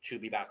Minaj to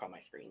be back on my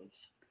screens.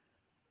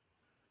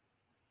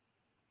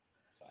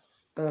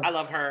 I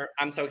love her.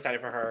 I'm so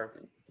excited for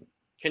her.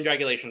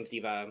 Congratulations,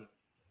 Diva.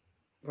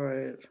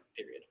 Right.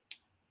 Period.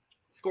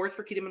 Scores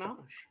for Keita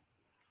Minaj.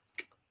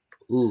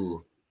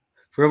 Ooh.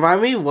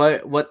 Remind me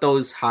what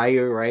those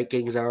higher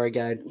rankings are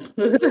again.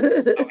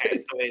 Okay,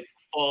 so it's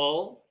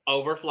full,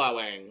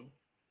 overflowing.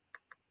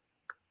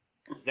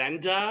 Then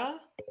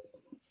Kandala.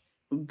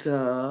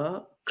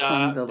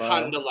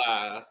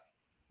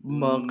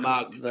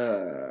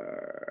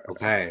 Mother.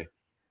 Okay.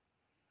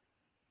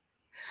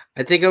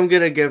 I think I'm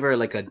gonna give her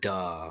a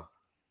duh.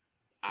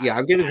 Yeah,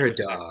 I'm giving her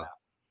duh.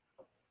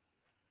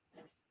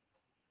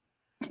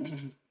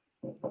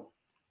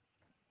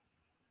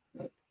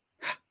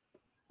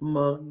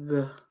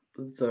 Mother.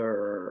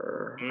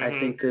 I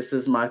think this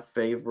is my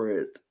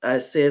favorite. I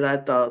said I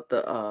thought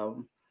the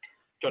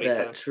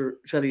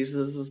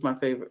Chorizo was my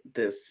favorite.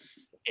 This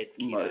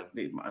must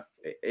be my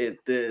favorite.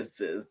 This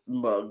is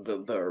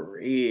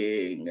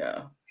mothering.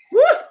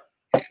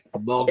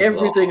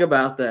 Everything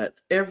about that.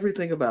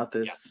 Everything about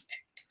this.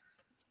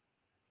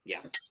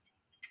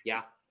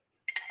 Yeah.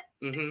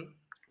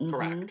 Mm-hmm.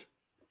 Mhm.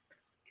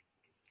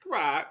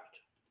 Correct.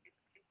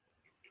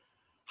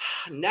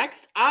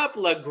 Next up,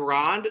 La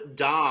Grande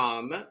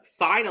Dame,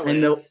 finalist. I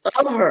know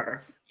of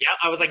her. Yeah,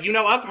 I was like, you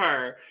know of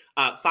her.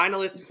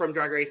 Finalist from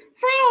Drag Race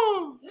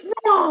France.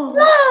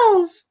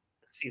 France!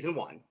 Season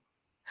 1.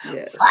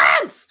 Yes.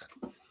 France!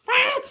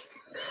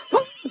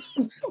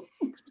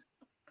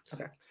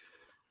 Okay.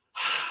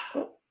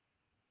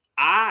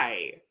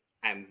 I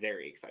am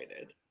very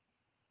excited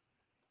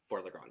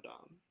for La Grande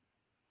Dame.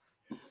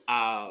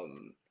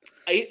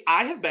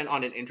 I have been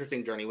on an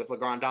interesting journey with La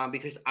Grande Dame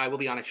because I will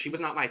be honest, she was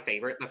not my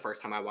favorite the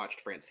first time I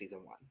watched France season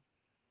 1.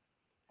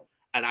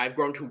 And I've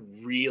grown to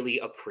really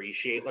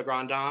appreciate La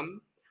Grande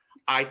Dame.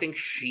 I think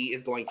she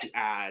is going to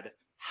add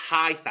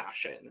high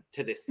fashion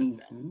to this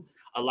season. Mm-hmm.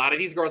 A lot of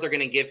these girls are going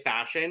to give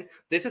fashion.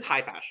 This is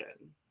high fashion.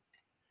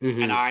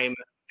 Mm-hmm. And I'm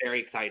very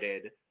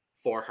excited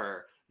for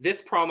her.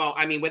 This promo,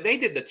 I mean, when they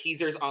did the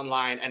teasers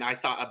online and I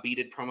saw a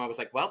beaded promo, I was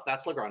like, well,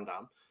 that's La Grande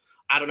Dame.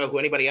 I don't know who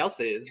anybody else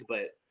is,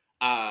 but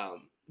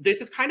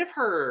this is kind of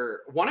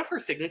one of her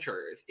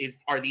signatures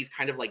are these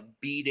kind of like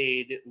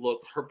beaded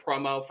looks. Her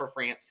promo for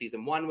France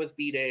season 1 was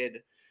beaded.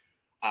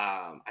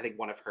 I think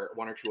one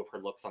or two of her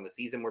looks on the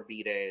season were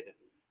beaded.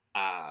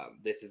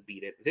 This is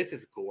beaded. This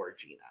is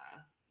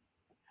Gorgina.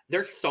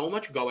 There's so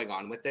much going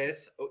on with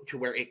this to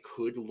where it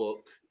could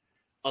look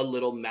a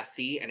little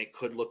messy and it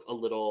could look a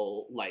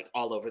little like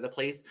all over the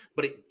place,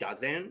 but it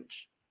doesn't.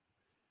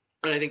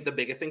 And I think the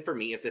biggest thing for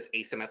me is this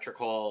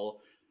asymmetrical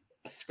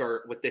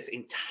skirt with this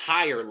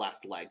entire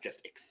left leg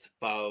just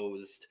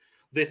exposed.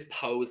 This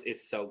pose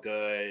is so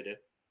good.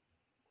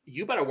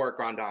 You better work,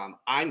 Grande Dame.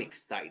 I'm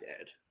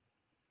excited.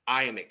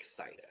 I am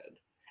excited.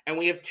 And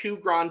we have 2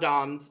 Grande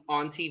Dames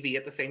on TV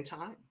at the same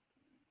time.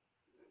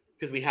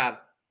 Because we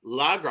have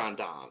La Grande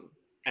Dame,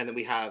 and then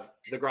we have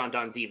the Grande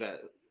Dame diva,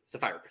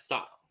 Sapphire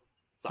Crystal.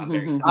 So I'm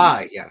very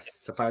excited. Yes.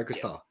 Sapphire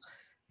Crystal.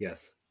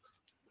 Yes.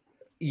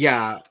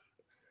 Yeah.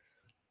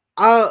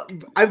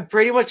 I've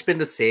pretty much been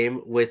the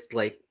same with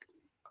like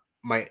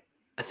my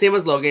same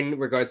as Logan in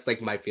regards to,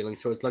 like my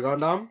feelings towards La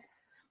Grande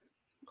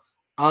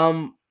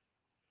Dame.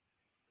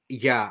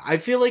 Yeah, I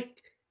feel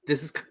like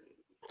this is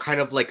kind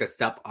of like a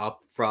step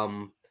up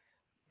from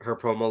her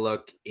promo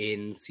look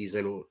in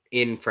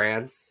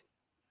France,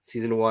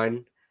 season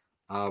 1.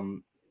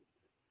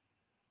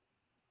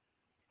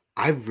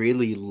 I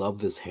really love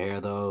this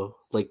hair though,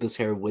 like this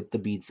hair with the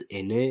beads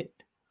in it.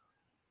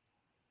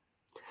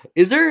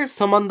 Is there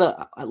some on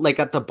the like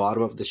at the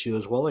bottom of the shoe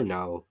as well, or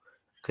no?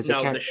 Because I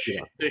No, can't see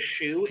that. the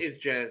shoe is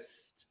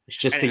just. It's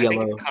just And the I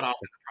think it's yellow. cut off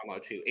in the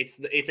promo too.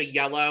 It's a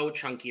yellow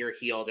chunkier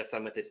heel just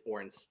done with this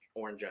orange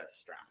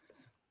strap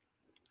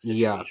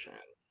Yeah, situation.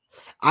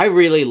 I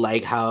really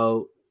like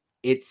how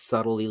it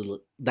subtly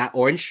that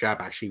orange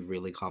strap actually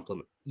really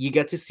complement. You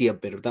get to see a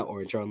bit of that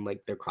orange on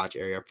like their crotch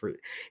area. For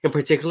in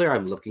particular,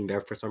 I'm looking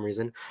there for some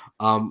reason.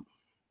 I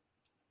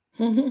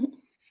don't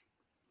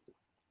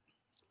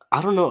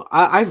know.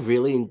 I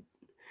really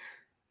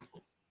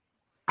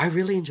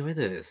enjoy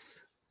this.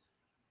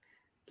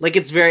 Like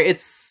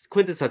it's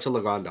quintessential La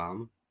Grande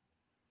Dame.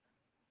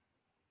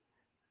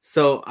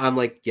 So I'm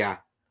like, yeah,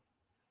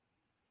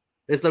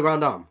 it's La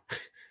Grande Dame.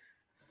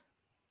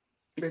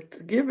 It's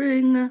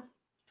giving.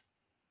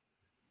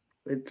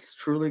 It's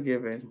truly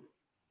giving.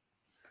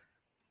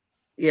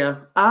 Yeah.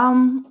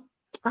 I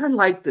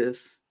like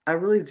this. I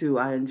really do.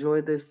 I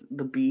enjoy this.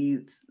 The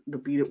beads, the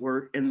beaded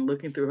work, and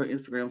looking through her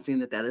Instagram, seeing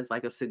that is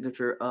like a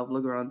signature of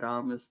La Grande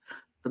Dame is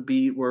the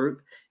bead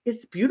work.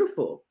 It's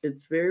beautiful.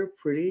 It's very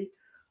pretty.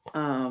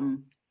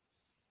 Um,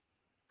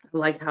 I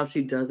like how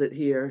she does it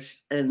here.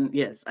 And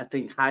yes, I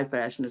think high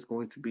fashion is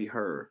going to be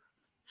her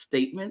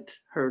statement,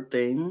 her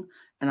thing,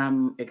 and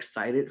I'm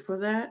excited for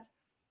that.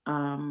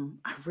 I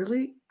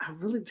really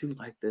do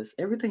like this.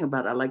 Everything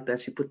about it, I like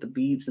that she put the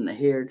beads in the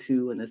hair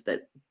too, and it's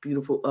that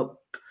beautiful up.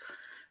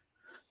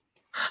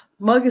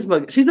 Mug is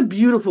mug. She's a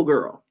beautiful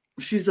girl.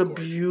 She's a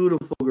Gorgeous.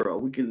 beautiful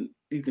girl. You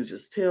can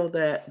just tell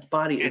that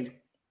body is And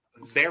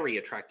very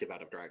attractive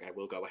out of drag. I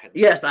will go ahead. And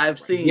yes. say I've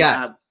that seen.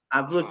 Yes.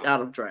 I've looked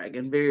out of drag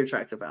and very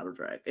attractive out of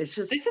drag. It's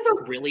just This is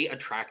a really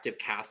attractive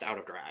cast out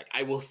of drag.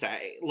 I will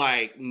say,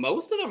 like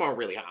most of them are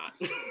really hot.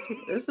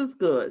 this is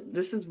good.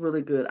 This is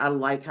really good. I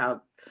like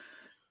how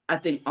I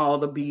think all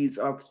the beads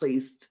are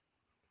placed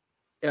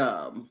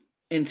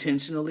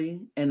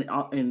intentionally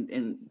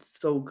and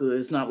so good.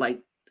 It's not like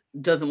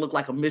doesn't look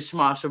like a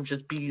mishmash of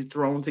just beads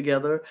thrown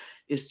together.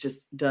 It's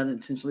just done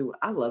intentionally.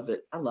 I love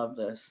it. I love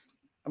this.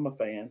 I'm a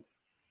fan.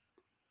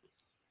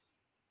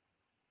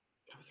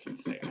 I was gonna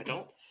say, I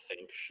don't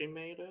think she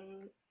made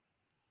it.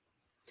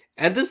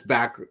 And this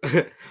back,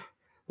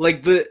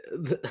 like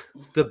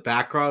the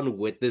background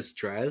with this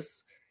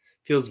dress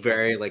feels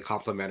very like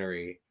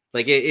complimentary.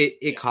 Like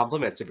it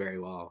complements it very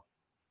well.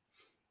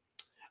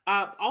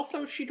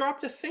 Also, she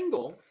dropped a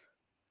single,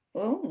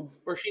 Oh,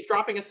 or she's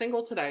dropping a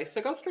single today. So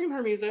go stream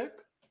her music.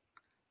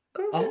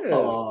 go ahead.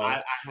 Oh,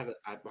 I haven't.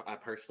 I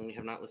personally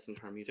have not listened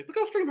to her music, but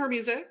go stream her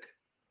music.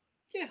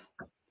 Yeah.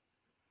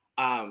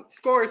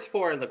 Scores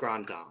for La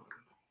Grande Dame.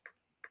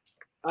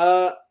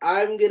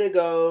 I'm gonna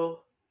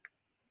go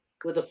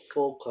with a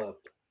full cup.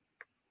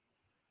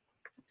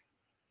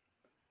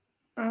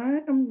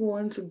 I am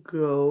going to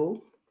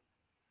go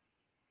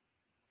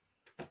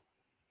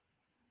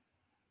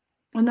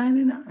a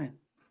 99.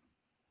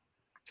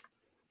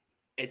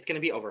 It's gonna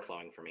be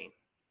overflowing for me.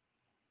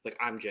 Like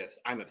I'm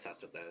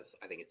obsessed with this.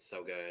 I think it's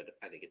so good.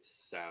 I think it's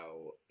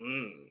so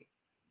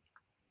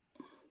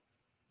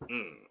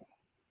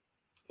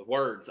the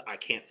words I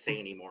can't say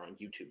anymore on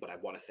YouTube, but I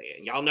want to say it.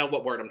 And y'all know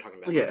what word I'm talking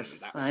about. Yes,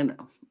 That I know.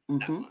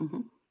 That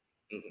one.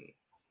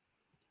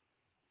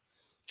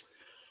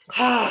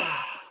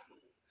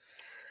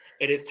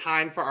 It is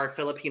time for our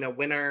Filipino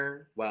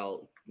winner.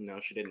 Well, no,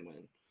 she didn't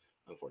win,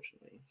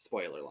 unfortunately.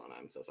 Spoiler, Lana.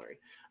 I'm so sorry.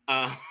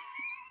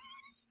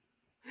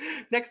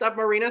 Next up,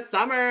 Marina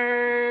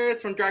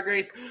Summers from Drag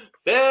Race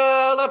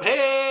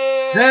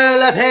Philippines.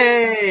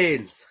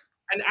 Philippines.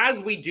 And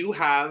as we do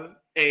have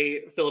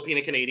a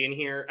Filipina Canadian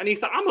here,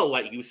 Anissa, I'm gonna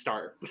let you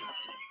start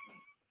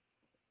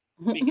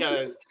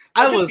because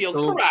it feels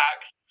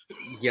correct.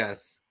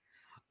 Yes.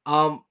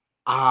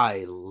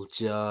 I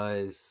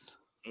just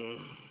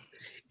Mm.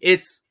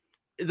 it's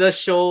the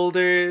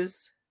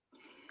shoulders,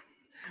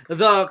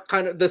 the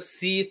kind of the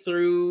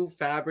see-through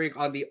fabric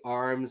on the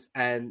arms,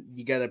 and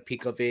you get a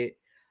peek of it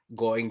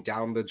going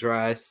down the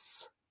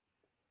dress.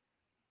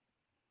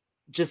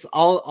 Just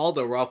all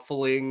the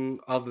ruffling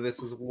of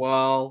this as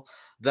well.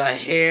 The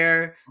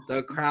hair,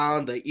 the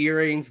crown, the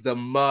earrings, the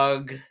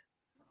mug.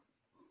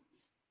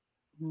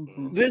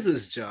 This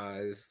is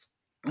just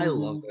I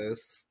love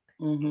this.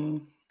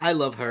 I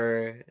love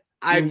her.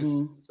 I'm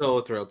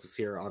so thrilled to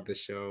see her on the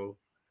show.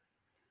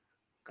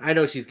 I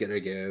know she's gonna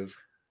give.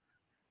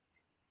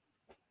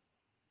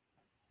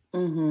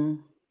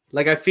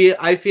 Like I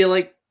feel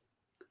like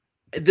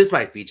this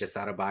might be just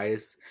out of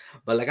bias,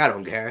 but like I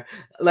don't care.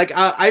 Like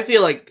I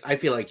feel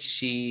like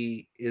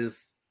she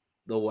is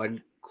the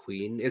one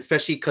queen,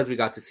 especially because we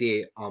got to see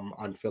it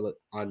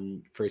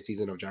on first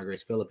season of Drag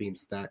Race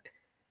Philippines that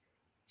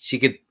she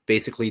could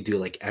basically do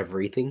like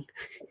everything.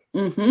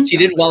 She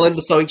did well in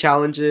the sewing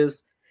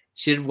challenges.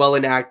 She did well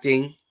in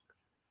acting.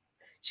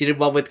 She did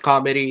well with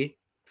comedy.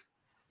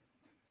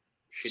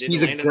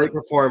 She's a great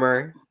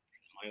performer.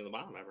 The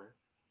bottom ever.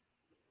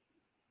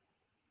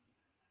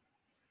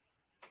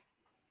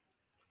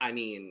 I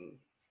mean,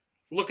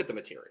 look at the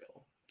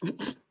material.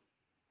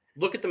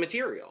 Look at the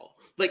material.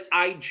 Like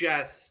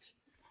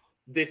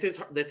this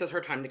is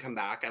her time to come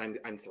back, and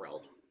I'm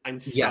thrilled. I'm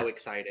so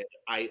excited.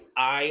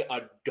 I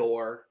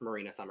adore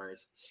Marina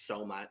Summers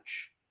so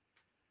much.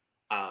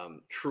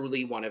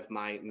 Truly one of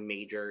my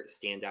major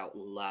standout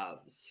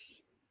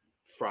loves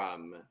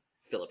from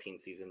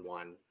Philippines season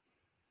 1.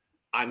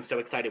 I'm so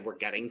excited we're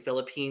getting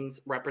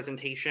Philippines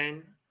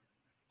representation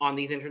on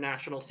these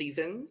international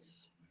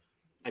seasons.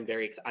 I'm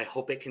very excited. I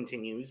hope it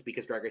continues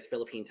because Drag Race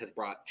Philippines has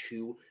brought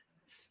 2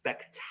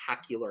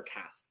 spectacular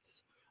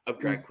casts of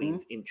drag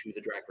queens into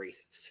the Drag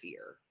Race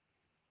sphere.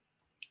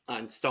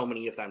 And so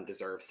many of them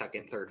deserve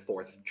 2nd, 3rd,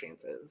 4th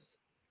chances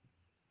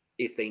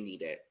if they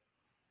need it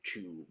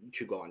to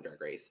go on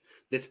Drag Race.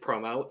 This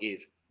promo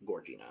is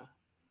Gorgina.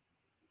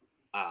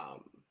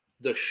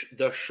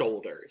 The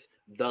shoulders,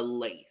 the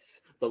lace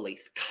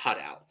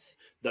cutouts,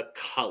 the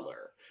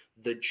color,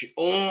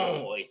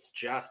 it's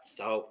just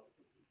so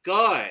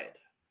good.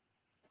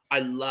 I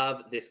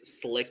love this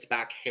slicked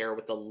back hair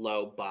with the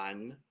low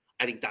bun.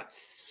 I think that's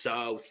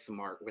so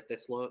smart with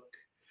this look.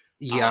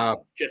 Yeah,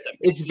 just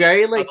it's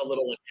very like a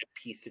little like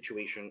piece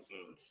situation.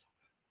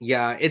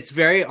 Yeah, it's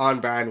very on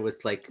brand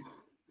with like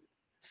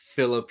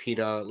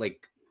Filipina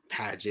like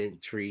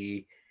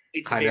pageantry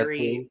kind of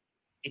thing.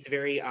 It's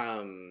very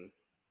oh no.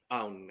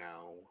 I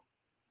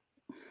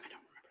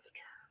don't remember the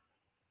term.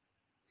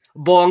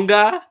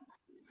 Bonga?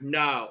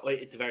 No,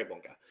 it's very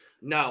bonga.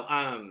 No,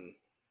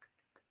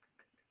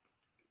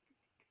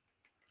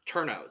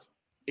 turnout.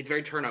 It's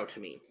very turnout to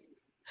me.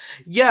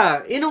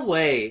 Yeah, in a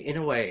way.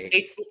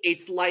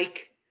 It's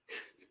like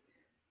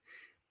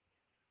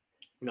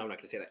no, I'm not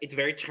gonna say that. It's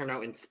very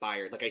turnout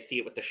inspired. Like I see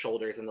it with the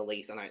shoulders and the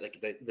lace, and I like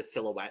the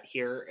silhouette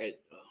here.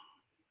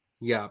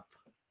 Yep.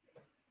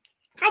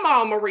 Come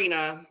on,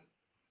 Marina.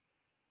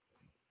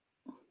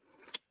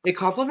 It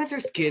complements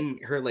her skin,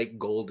 her like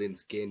golden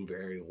skin,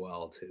 very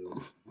well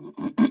too.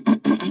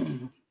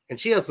 And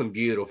she has some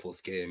beautiful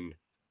skin.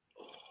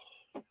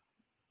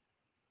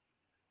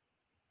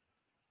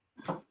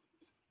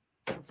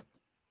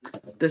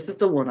 This is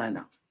the one I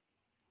know.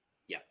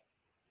 Yeah.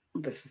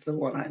 This is the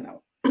one I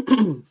know.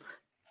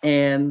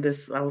 And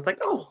this, I was like,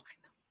 oh, I know.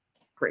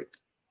 Great.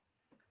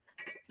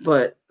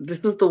 But this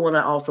is the one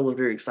I also was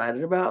very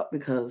excited about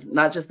because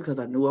not just because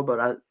I knew her, but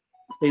I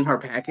seen her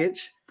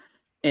package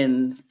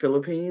in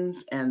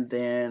Philippines and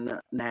then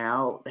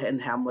now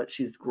and how much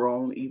she's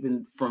grown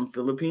even from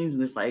Philippines.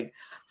 And it's like,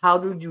 how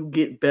do you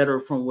get better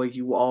from where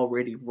you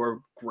already were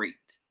great?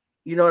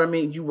 You know what I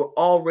mean? You were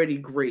already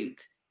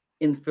great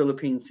in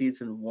Philippines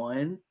season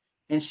 1,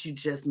 and she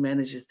just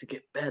manages to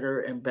get better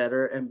and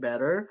better and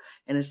better.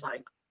 And it's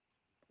like,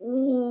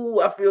 ooh,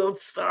 I feel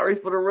sorry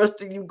for the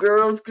rest of you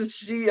girls because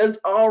she is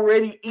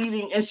already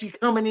eating and she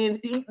coming in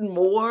eating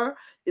more.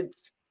 It's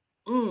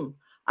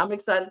I'm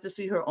excited to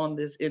see her on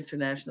this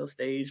international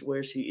stage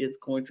where she is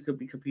going to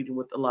be competing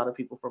with a lot of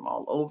people from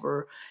all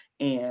over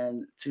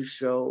and to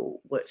show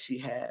what she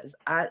has.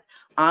 I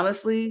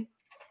honestly,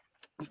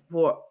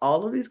 for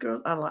all of these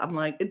girls, I'm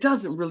like, it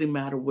doesn't really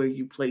matter where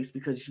you place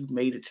because you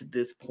made it to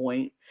this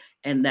point,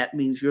 and that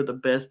means you're the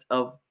best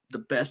of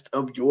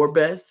your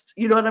best.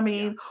 You know what I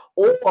mean?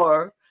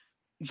 Or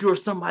you're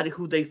somebody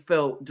who they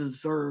felt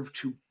deserved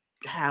to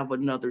have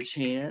another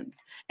chance,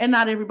 and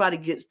not everybody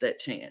gets that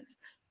chance.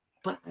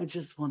 But I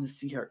just want to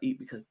see her eat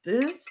because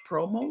this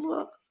promo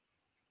look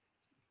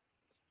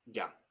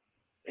Yeah.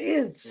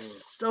 is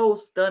so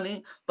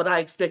stunning. But I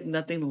expect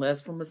nothing less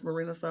from Miss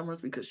Marina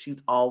Summers because she's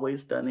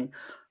always stunning.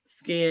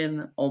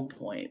 Skin on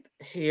point,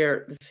 this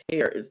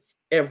hair is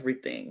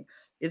everything.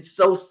 It's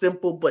so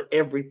simple, but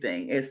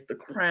everything. It's the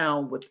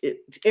crown with it.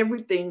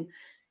 Everything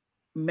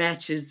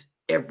matches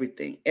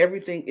everything.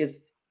 Everything is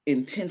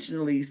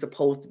intentionally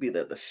supposed to be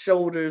there. The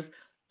shoulders,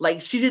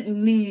 like she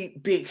didn't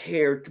need big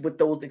hair with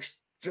those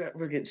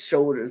extravagant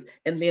shoulders,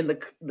 and then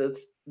the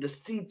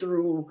see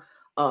through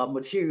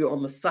material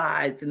on the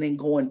sides, and then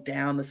going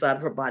down the side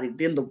of her body,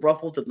 then the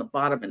ruffles at the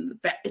bottom and the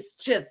back. It's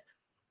just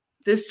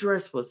this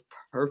dress was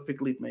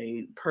perfectly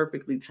made,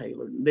 perfectly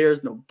tailored.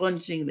 There's no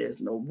bunching, there's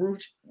no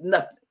ruche,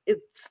 nothing.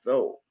 It's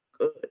so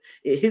good.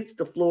 It hits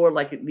the floor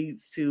like it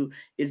needs to.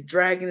 It's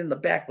dragging in the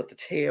back with the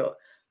tail.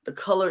 The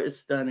color is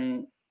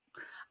stunning.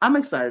 I'm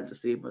excited to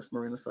see Miss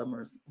Marina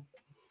Summers,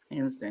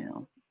 hands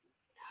down.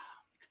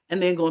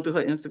 And then going through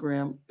her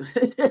Instagram,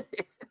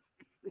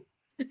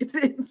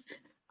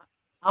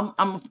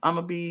 I'm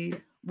gonna be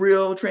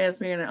real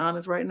transparent and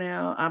honest right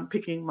now. I'm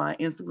picking my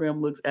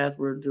Instagram looks as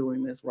we're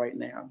doing this right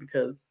now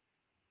because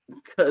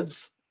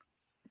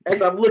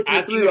as I'm looking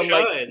As you through,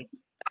 should.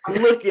 I'm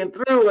looking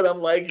through and I'm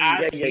like,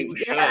 As yeah, you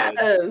should. yes,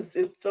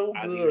 it's so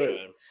As you good.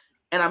 should.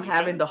 And I'm As you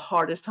having should. the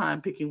hardest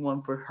time picking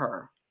one for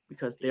her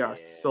because there are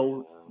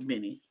so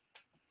many.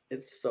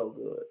 It's so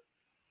good.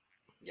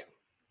 Yeah.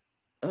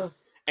 Ugh.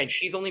 And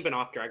she's only been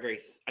off Drag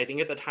Race. I think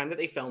at the time that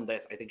they filmed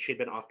this, I think she'd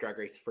been off Drag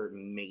Race for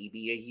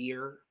maybe a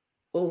year.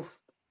 Oof.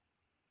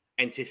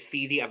 And to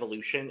see the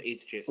evolution,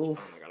 it's just, Oof.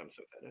 oh my God, I'm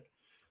so excited.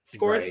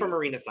 Scores for Right.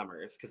 Marina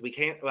Summers, because we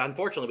can't, well,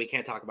 unfortunately, we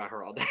can't talk about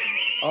her all day.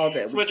 All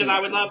day. As much as I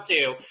would love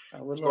to.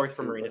 I would Scores love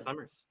for to, Marina but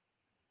Summers.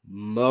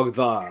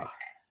 Magda.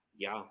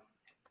 Yeah.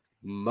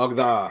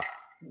 Magda.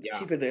 Yeah.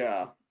 keep it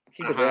there.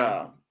 Keep it Uh-huh.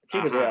 there.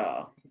 Keep it Uh-huh.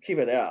 there. Keep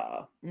it there.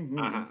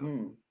 Uh-huh.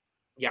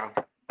 Yeah.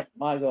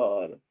 My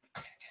God.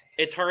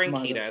 It's her and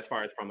My Kita God. as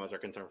far as promos are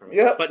concerned for me.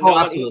 Yep. But Oh, no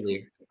one, absolutely.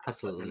 but none of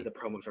Absolutely. the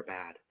promos are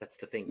bad. That's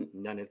the thing.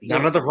 None of these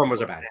None of the girls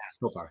promos are bad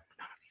so far.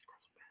 None of these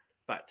girls are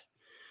bad. But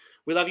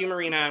we love you,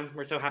 Marina.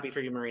 We're so happy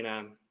for you,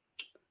 Marina.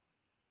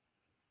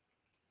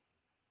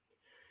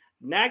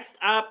 Next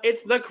up,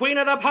 it's the queen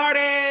of the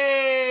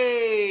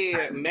party,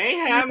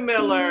 Mayhem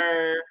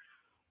Miller.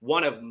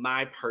 One of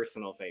my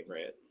personal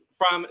favorites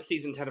from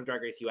season 10 of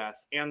Drag Race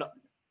US and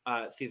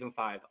season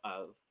 5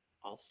 of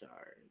All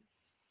Stars.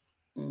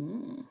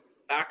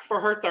 Back for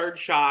her third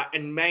shot,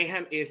 and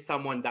Mayhem is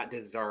someone that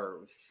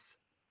deserves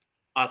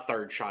a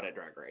third shot at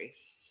Drag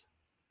Race.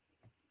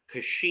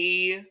 Because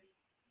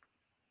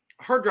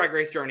her Drag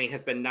Race journey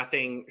has been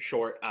nothing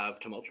short of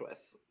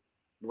tumultuous.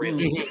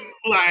 Really.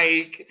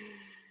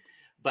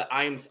 But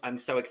I'm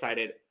so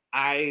excited.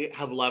 I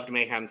have loved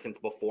Mayhem since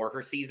before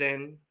her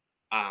season.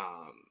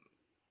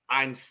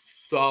 I'm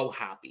so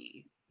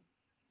happy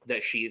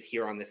that she is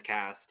here on this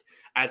cast,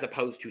 as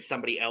opposed to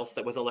somebody else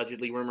that was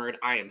allegedly rumored.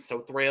 I am so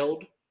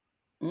thrilled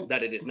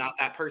that it is not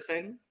that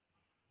person,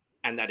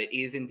 and that it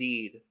is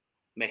indeed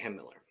Mayhem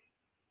Miller.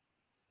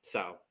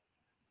 So,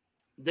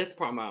 this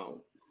promo,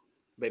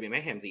 baby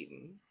Mayhem's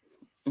eaten.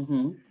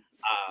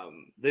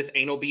 This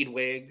anal bead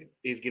wig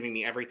is giving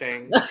me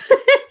everything.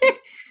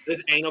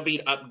 This anal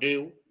bead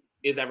updo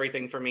is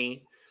everything for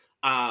me.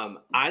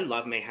 I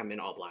love Mayhem in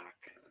all black.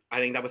 I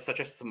think that was such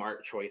a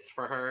smart choice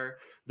for her.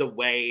 The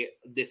way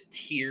this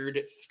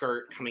tiered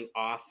skirt coming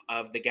off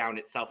of the gown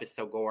itself is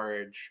so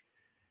gorge.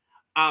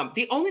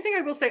 The only thing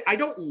I will say, I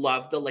don't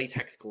love the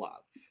latex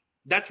glove.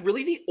 That's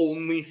really the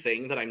only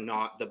thing that I'm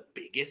not the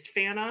biggest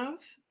fan of.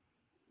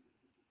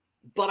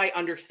 But I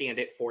understand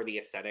it for the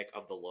aesthetic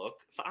of the look,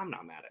 so I'm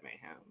not mad at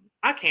Mayhem.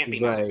 I can't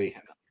be mad at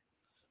Mayhem.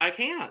 I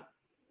can't.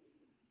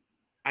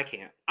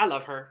 I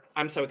love her.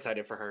 I'm so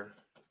excited for her.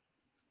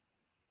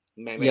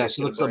 Yeah,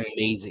 she looks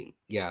amazing.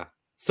 Yeah.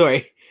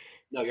 Sorry.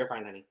 No, you're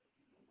fine, honey.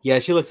 Yeah,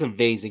 she looks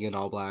amazing in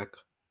all black.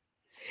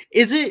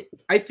 Is it?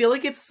 I feel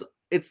like it's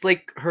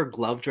like her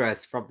glove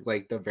dress from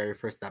like the very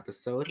first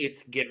episode.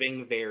 It's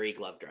giving very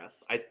glove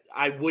dress.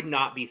 I would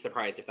not be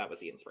surprised if that was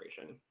the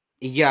inspiration.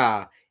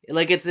 Yeah,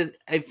 like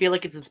I feel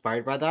like it's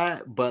inspired by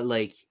that, but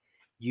like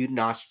you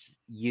notched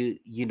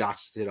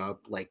it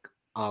up like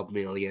a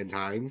million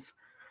times.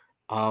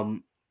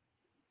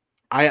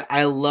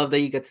 I love that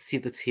you get to see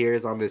the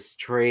tears on this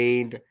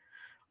train.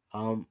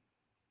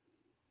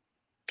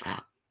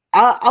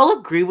 I'll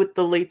agree with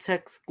the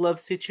latex glove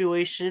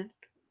situation.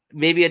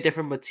 Maybe a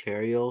different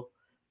material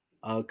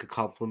could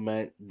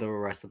complement the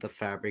rest of the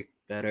fabric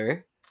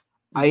better.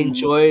 I Mhm.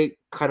 enjoy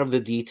kind of the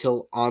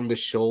detail on the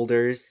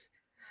shoulders,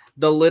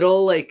 the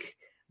little like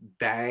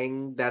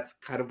bang that's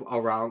kind of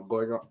around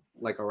going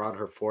like around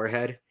her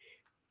forehead.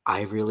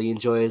 I really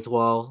enjoy as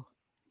well.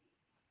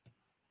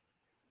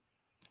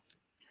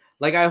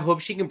 Like I hope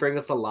she can bring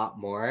us a lot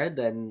more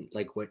than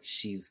like what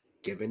she's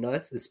given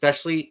us,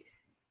 especially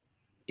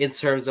in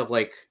terms of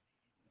like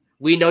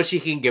we know she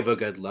can give a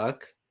good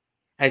look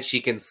and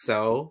she can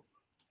sew,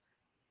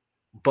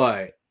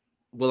 but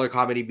will her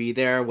comedy be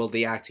there? Will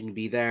the acting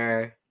be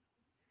there?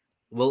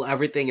 Will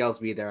everything else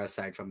be there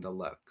aside from the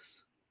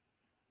looks?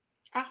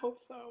 I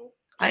hope so.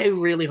 I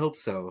really hope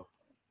so.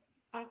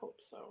 I hope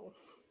so.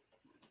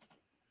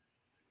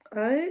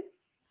 I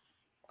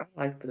I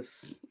like this.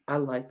 I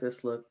like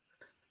this look.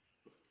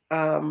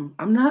 I'm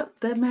not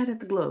that mad at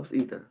the gloves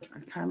either. I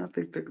kind of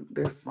think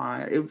they're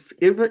fine. If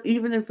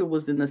even if it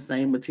was in the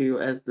same material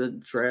as the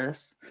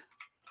dress,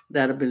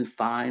 that'd have been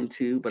fine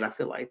too. But I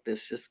feel like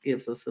this just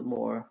gives us a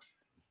more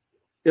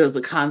there's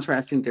the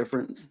contrasting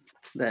difference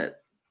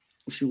that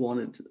she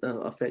wanted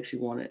effect she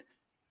wanted.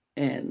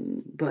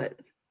 And but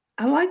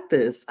I like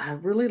this. I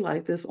really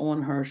like this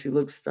on her. She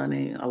looks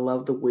stunning. I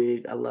love the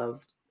wig. I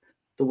love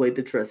the way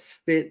the dress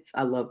fits.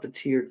 I love the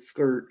tiered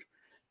skirt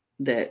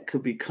that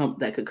could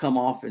come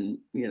off, and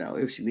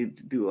if she needed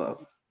to do a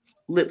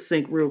lip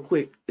sync real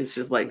quick, it's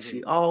just like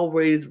she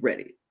always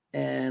ready.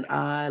 And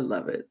I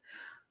love it.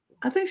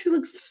 I think she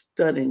looks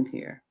stunning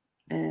here.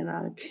 And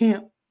I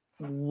can't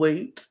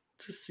wait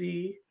to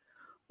see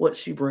what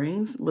she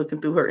brings. Looking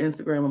through her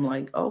Instagram, I'm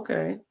like,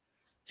 okay,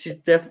 she's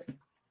definitely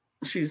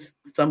she's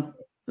some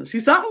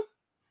she's something.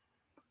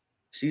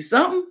 She's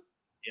something.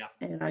 Yeah.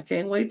 And I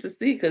can't wait to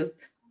see because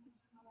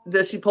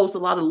does she post a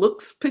lot of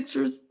looks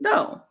pictures?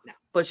 No. No.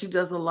 But she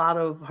does a lot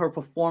of her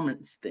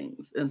performance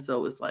things. And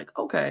so it's like,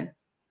 okay,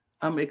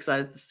 I'm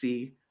excited to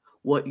see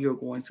what you're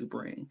going to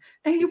bring.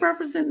 And you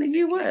represent the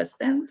US.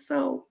 And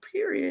so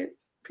period.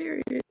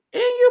 And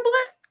you're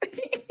black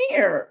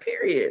here,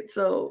 period.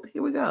 So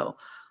here we go.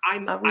 I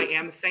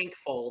am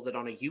thankful that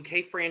on a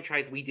UK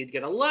franchise we did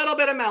get a little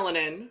bit of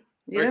melanin.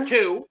 Yeah. There's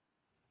two.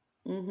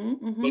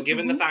 Mm-hmm, But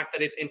given the fact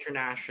that it's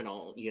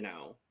international,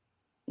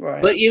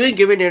 right. But even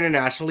given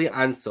internationally,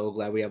 I'm so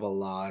glad we have a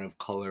lot of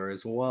color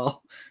as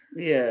well.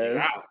 Yes.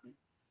 Yeah,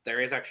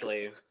 there is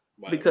actually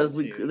Because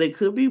they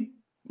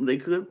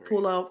could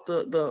pull out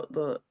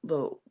the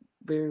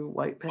very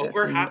white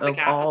over passing half the of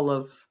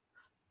all cast. of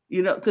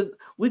because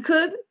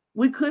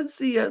we could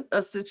see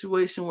a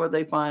situation where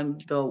they find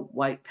the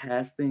white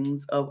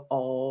passings of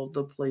all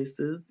the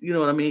places. You know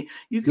what I mean?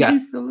 You can be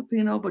Yes.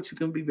 Filipino, but you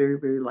can be very,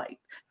 very light.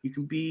 You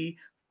can be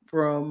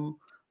from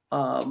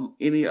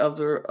any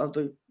other of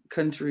the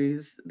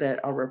countries that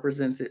are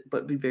represented,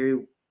 but be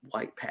very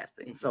white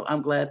passing. So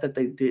I'm glad that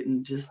they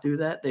didn't just do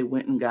that. They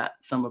went and got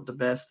some of the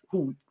best,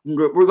 who,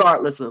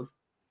 regardless of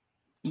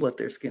what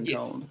their skin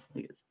tone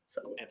is.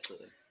 So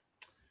absolutely.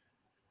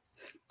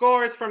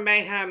 Scores from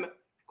Mayhem,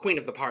 Queen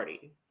of the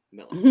Party,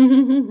 Miller.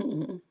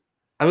 I'm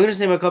gonna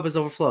say my cup is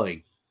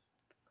overflowing.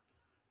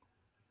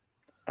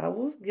 I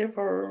will give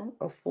her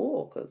a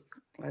full because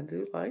I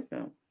do like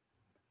them.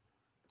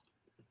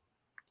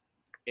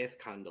 It's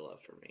Condola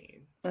for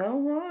me. All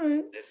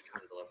right. It's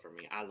Condola for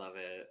me. I love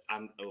it. I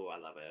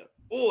love it.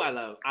 Oh,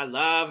 I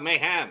love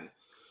Mayhem.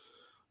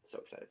 So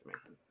excited for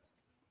Mayhem.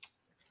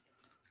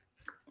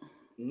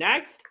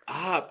 Next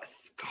up,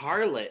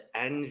 Scarlet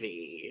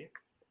Envy,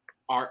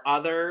 our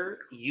other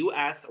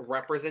U.S.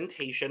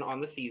 representation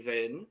on the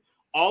season,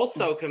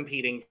 also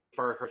competing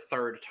for her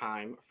third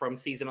time from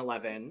season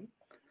 11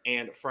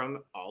 and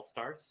from All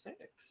Star 6.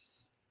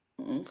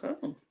 Okay.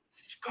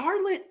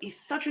 Scarlet is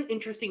such an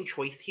interesting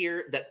choice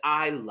here that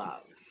I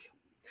love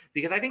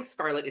because I think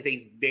Scarlet is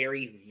a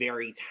very,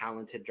 very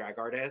talented drag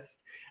artist.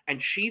 And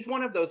she's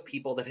one of those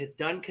people that has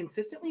done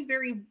consistently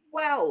very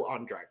well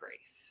on Drag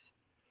Race,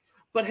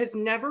 but has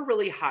never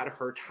really had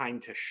her time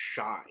to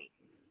shine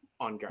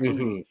on Drag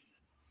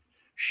Race.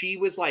 She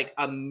was like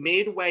a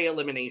midway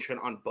elimination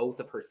on both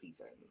of her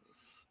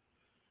seasons.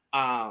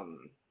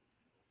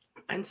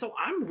 And so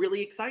I'm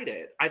really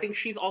excited. I think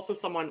she's also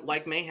someone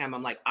like Mayhem.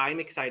 I'm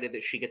excited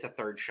that she gets a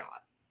third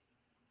shot.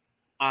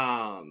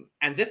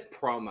 And this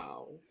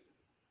promo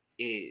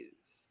is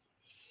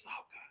so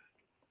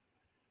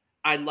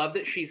good. I love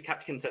that she's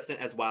kept consistent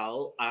as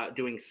well,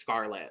 doing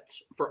Scarlet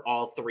for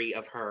all three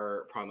of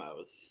her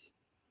promos.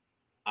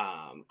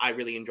 I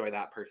really enjoy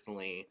that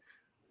personally.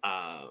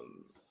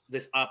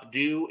 This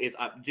updo is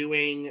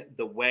updoing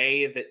the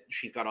way that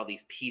she's got all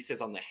these pieces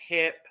on the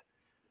hip.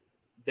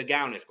 The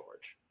gown is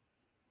gorge.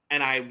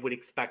 And I would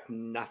expect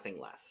nothing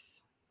less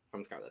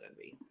from Scarlet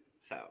Envy.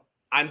 So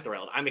I'm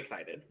thrilled. I'm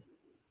excited.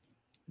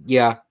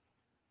 Yeah.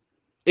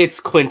 It's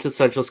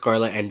quintessential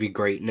Scarlet Envy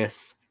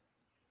greatness.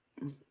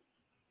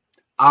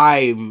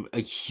 I'm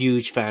a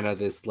huge fan of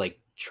this like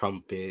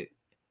trumpet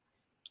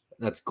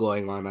that's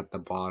going on at the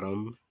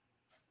bottom.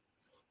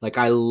 Like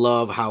I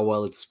love how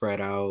well it's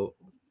spread out.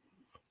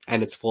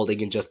 and it's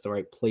folding in just the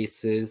right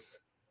places.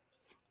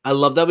 I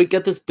love that we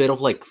get this bit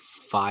of like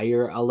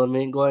fire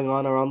element going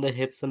on around the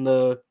hips and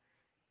the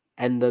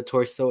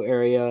torso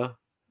area,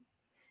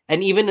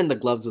 and even in the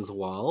gloves as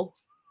well.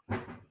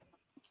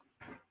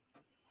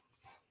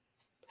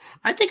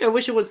 I think I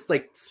wish it was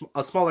like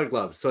a smaller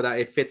glove so that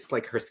it fits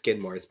like her skin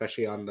more,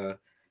 especially on the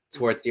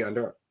towards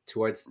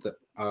the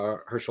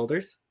her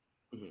shoulders.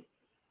 Mhm.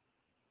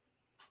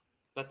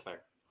 That's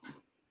fair.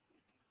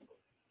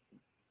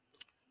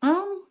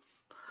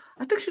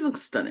 I think she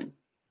looks stunning.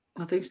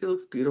 I think she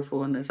looks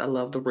beautiful in this. I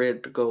love the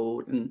red, the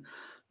gold, and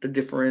the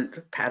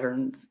different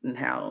patterns and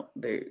how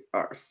they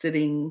are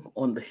sitting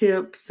on the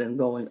hips and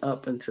going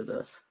up into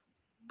the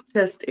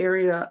chest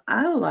area.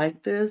 I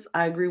like this.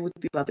 I agree with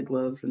you about the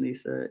gloves,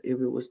 Anissa.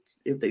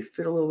 If they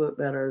fit a little bit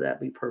better,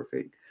 that'd be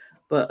perfect.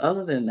 But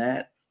other than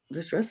that,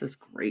 this dress is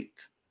great.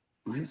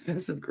 This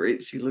dress is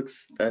great. She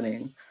looks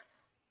stunning,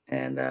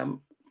 and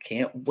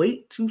can't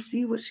wait to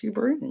see what she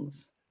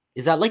brings.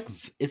 Is that like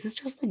is this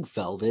just like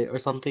velvet or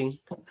something?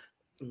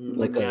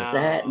 Like Looks a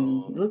satin.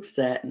 No. Looks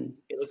satin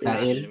It looks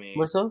satin to satin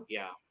more me. so?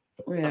 Yeah.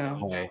 Something Yeah,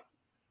 like Okay. that.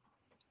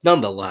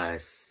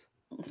 Nonetheless,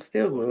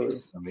 still Gorgeous. good.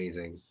 this is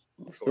amazing.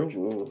 Still Gorgeous.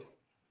 good.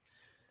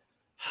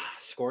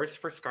 Scores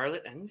for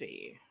Scarlet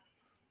Envy.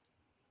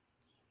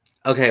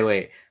 Okay,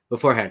 wait.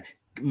 Beforehand,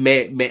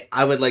 may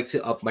I would like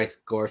to up my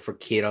score for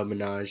Kira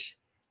Minaj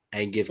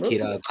and give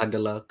Kira Ooh. a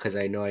Kandala because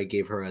I know I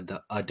gave her a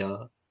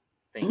duh.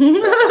 Thank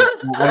you.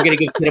 I'm gonna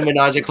give Kira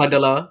Minaj a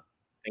Kandala,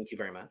 Thank you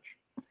very much.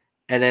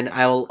 and then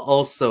I will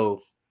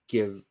also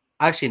give.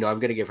 Actually, no, I'm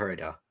gonna give her a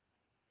duh.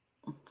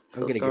 I'm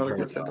So gonna give Scarlett her a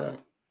gets duh. it done.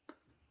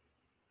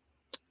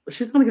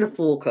 She's gonna get a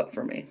full cup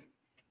for me.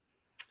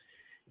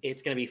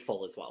 It's going to be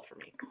full as well for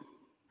me.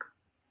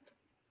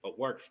 But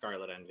work,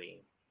 Scarlet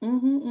Envy.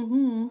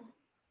 Mm-hmm.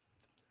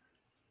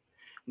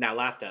 Now,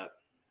 last up,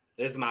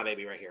 this is my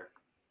baby right here.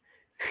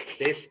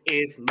 This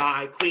is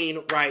my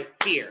queen right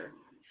here.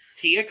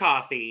 Tia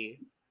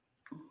Coffee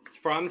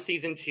from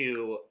season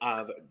 2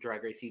 of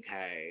Drag Race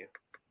UK.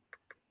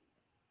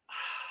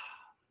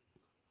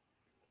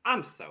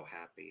 I'm so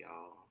happy,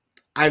 y'all.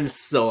 I'm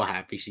so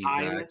happy she's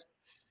I'm back.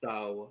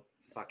 so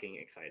fucking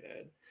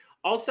excited.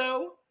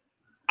 Also,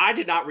 I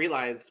did not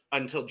realize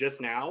until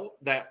just now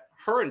that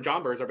her and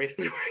Jombers are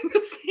basically wearing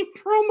the same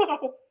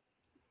promo.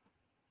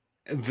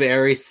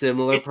 Very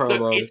similar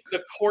promos. It's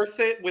the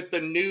corset with the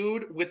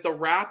nude, with the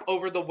wrap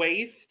over the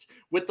waist,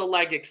 with the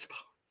leg exposed.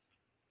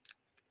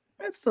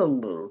 It's a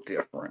little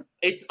different.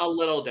 It's a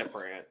little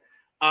different.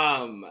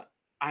 Um,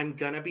 I'm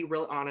gonna be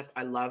real honest.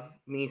 I love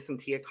me some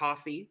Tia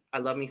Coffee. I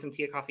love me some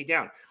Tia Coffee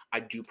down. I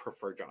do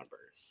prefer John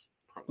Burr's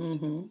promo to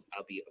Mm-hmm. this.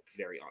 I'll be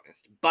very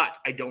honest. But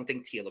I don't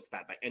think Tia looks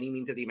bad by any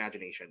means of the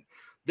imagination.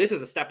 This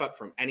is a step up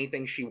from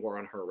anything she wore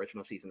on her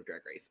original season of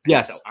Drag Race. And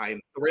so Yes. I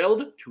am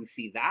thrilled to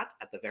see that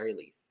at the very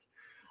least.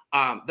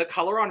 The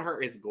color on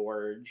her is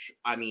gorge.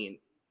 I mean,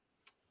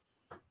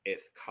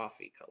 it's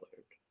coffee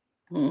colored.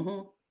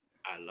 Mm-hmm.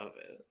 I love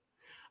it.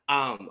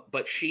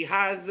 But she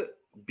has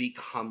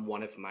become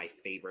one of my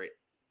favorite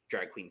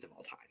drag queens of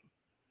all time.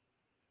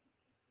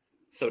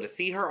 So to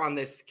see her on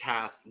this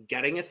cast,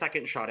 getting a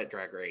second shot at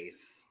Drag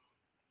Race,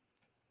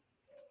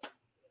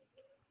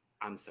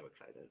 I'm so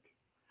excited.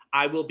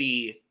 I will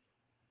be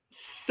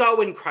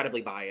so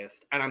incredibly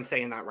biased, and I'm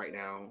saying that right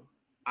now.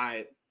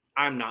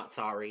 I'm not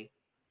sorry.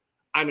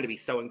 I'm going to be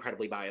so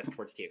incredibly biased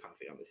towards Tia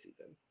Coffee on this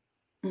season.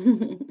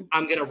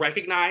 I'm going to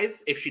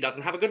recognize if she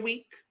doesn't have a good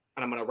week,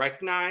 and I'm going to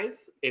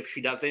recognize if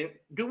she doesn't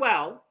do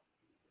well.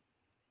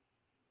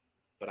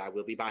 But I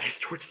will be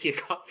biased towards Tia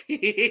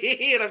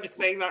Coffee. And I'm just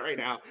saying that right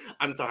now.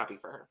 I'm so happy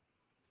for her.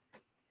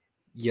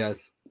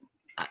 Yes.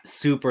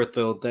 Super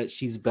thrilled that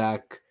she's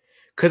back.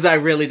 Because I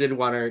really did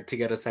want her to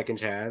get a second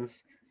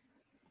chance.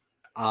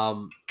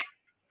 And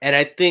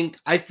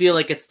I feel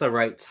like it's the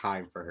right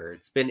time for her.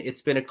 It's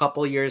been a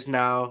couple years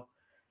now.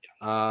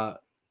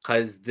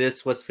 Because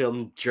this was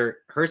filmed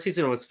her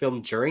season was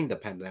filmed during the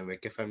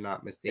pandemic, if I'm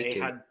not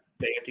mistaken.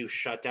 They had to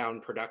shut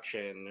down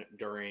production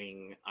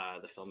during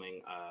the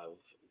filming of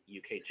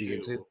UK Season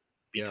 2.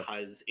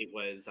 because it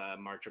was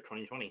March of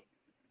 2020.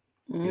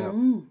 Yeah.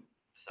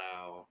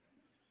 So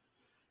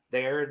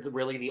they're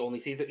really the only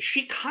season.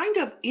 She kind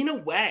of, in a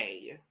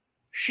way,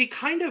 she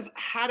kind of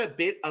had a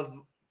bit of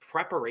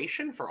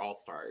preparation for All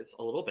Stars,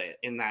 a little bit,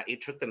 in that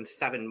it took them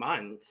 7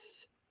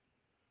 months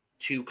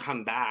to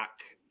come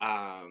back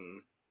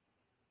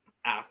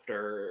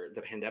after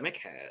the pandemic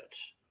hit.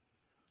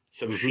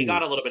 So she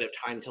got a little bit of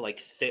time to like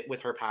sit with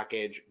her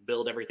package,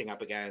 build everything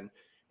up again.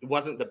 It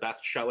wasn't the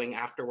best showing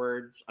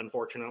afterwards,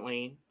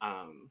 unfortunately.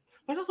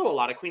 There's also a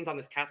lot of queens on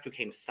this cast who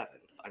came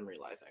 7th, I'm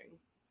realizing.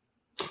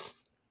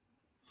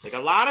 Like a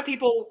lot of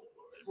people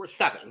were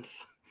 7th.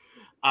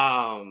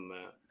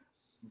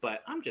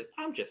 But I'm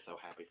just so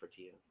happy for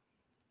Tia.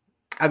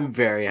 I'm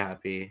very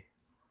happy.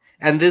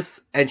 And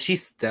she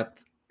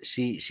stepped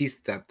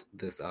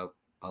this up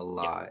a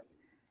lot. Yeah,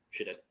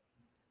 she did.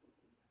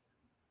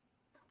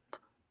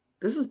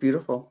 This is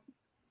beautiful.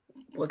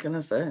 What can I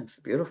say? It's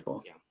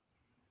beautiful. Yeah.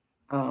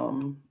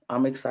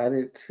 I'm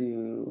excited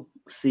to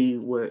see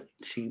what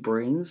she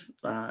brings.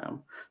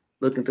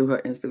 Looking through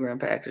her Instagram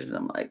package, and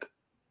I'm like,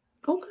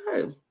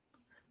 okay,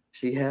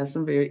 she has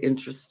some very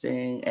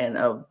interesting and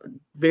a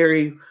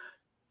very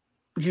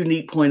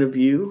unique point of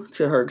view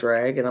to her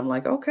drag, and I'm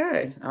like,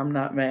 okay, I'm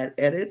not mad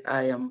at it.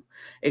 I am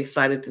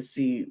excited to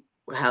see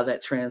how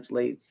that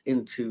translates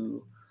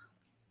into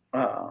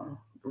uh,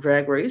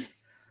 Drag Race.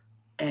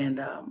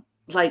 And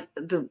like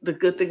the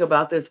good thing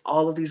about this,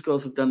 all of these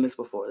girls have done this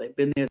before. They've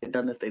been there, they've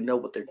done this, they know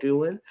what they're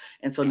doing.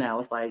 And so now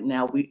it's like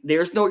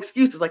there's no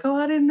excuses. Like, oh,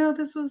 I didn't know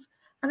this was.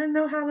 I didn't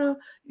know how to.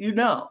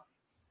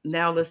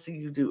 Now let's see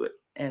you do it.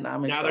 And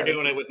I'm Now excited. they're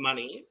doing it with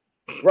money.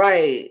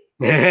 Right.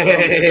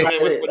 They're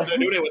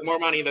doing it with more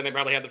money than they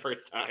probably had the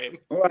first time.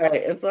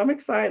 Right. And so I'm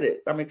excited.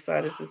 I'm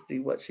excited to see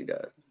what she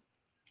does.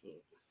 Yes.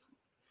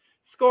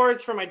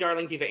 Scores for my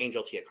darling diva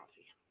angel Tia Coffee.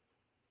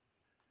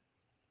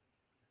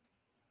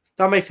 It's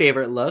not my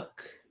favorite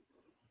look,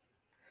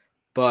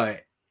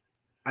 but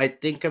I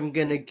think I'm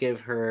gonna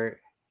give her.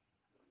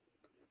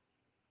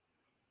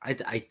 I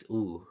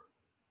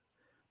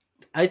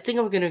think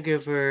I'm gonna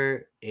give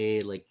her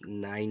a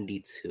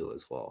 92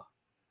 as well.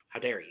 How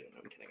dare you?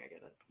 No, I'm kidding. I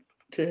get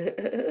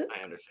it.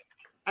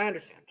 I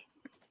understand.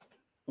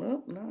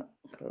 Well, not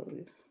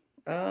totally.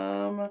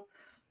 I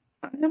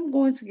am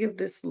going to give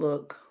this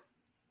look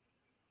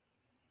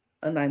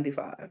a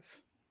 95.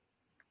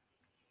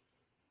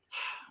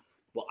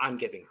 Well, I'm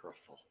giving her a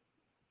full.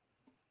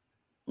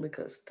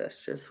 Because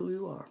that's just who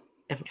you are.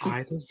 Am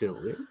I the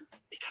villain?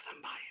 Because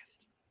I'm biased.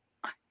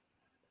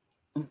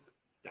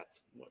 That's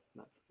what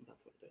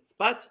it is.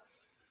 But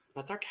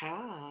that's our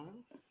cast.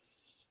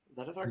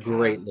 That is our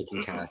Great cast.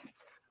 looking cast.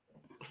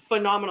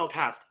 Phenomenal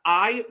cast.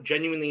 I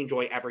genuinely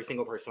enjoy every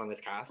single person on this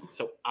cast,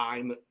 so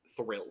I'm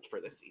thrilled for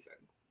this season.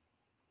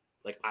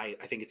 I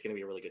think it's going to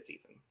be a really good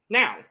season.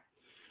 Now,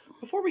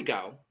 before we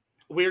go,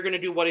 we're going to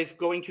do what is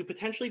going to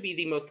potentially be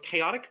the most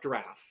chaotic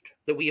draft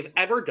that we have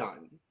ever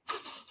done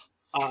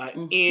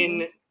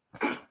in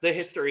the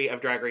history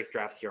of Drag Race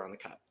drafts here on the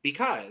Cup.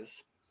 Because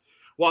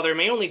while there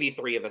may only be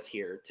 3 of us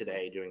here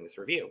today doing this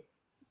review,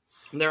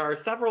 there are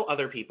several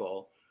other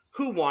people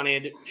who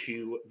wanted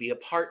to be a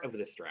part of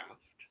this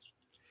draft.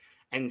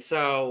 And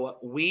so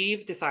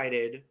we've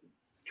decided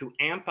to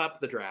amp up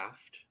the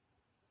draft,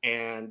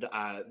 and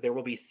there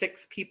will be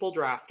 6 people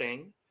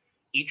drafting.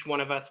 Each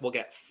one of us will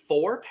get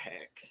 4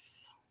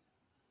 picks.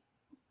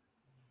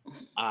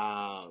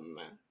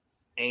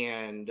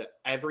 And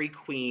every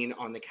queen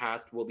on the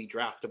cast will be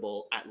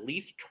draftable at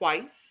least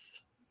twice,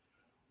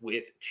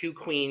 with 2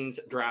 queens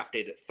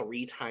drafted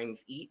 3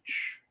 times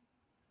each.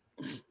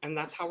 And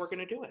that's how we're going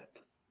to do it.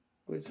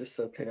 We're just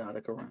so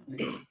chaotic around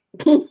here.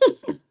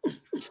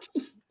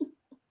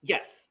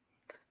 Yes.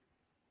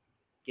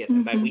 Yes,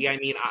 and by we I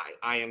mean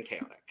I am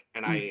chaotic,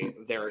 and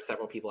there are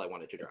several people I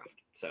wanted to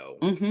draft. So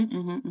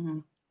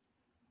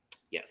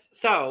yes.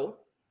 So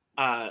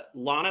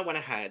Lana went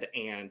ahead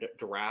and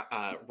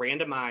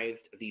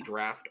randomized the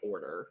draft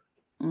order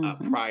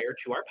prior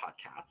to our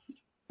podcast,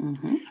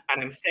 and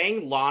I'm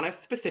saying Lana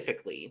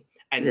specifically,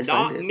 and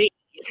not me.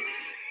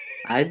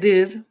 I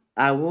did.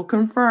 I will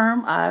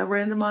confirm. I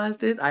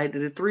randomized it. I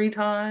did it 3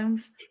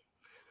 times.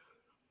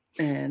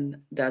 And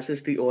that's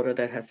just the order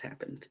that has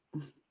happened.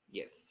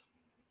 Yes.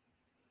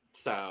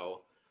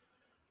 So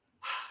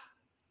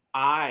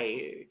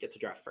I get to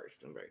draft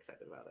first. I'm very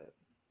excited about it.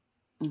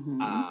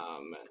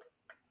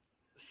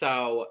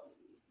 So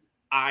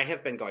I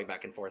have been going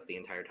back and forth the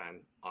entire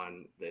time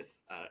on this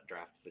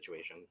draft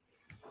situation.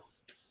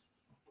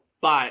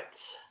 But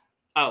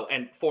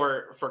and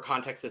for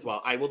context as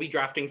well, I will be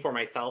drafting for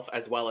myself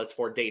as well as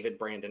for David,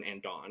 Brandon,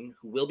 and Dawn,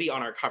 who will be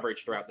on our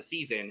coverage throughout the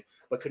season,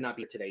 but could not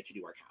be here today to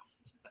do our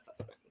cast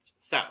assessment.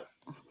 So,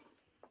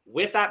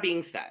 with that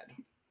being said,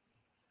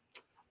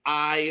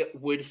 I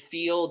would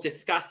feel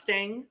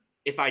disgusting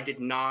if I did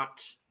not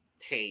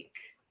take,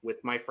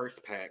 with my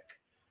first pick,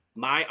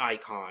 my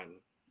icon,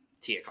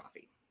 Tia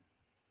Coffee.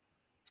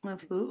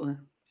 Absolutely.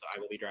 So I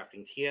will be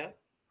drafting Tia.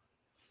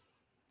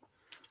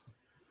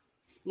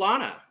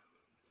 Lana.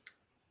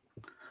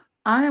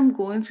 I am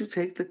going to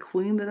take the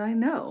queen that I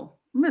know,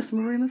 Miss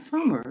Marina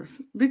Summers,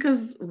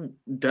 because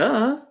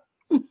duh.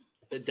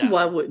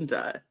 Why wouldn't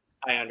I?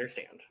 I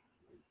understand.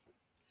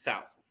 So,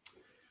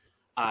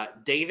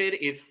 David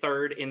is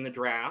 3rd in the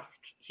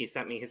draft. He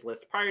sent me his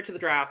list prior to the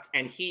draft,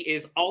 and he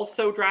is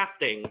also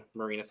drafting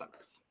Marina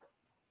Summers.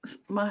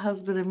 My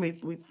husband and me,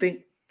 we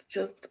think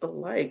just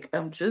alike.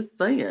 I'm just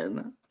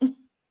saying.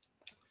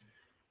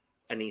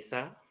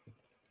 Anissa?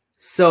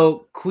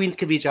 So, queens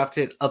can be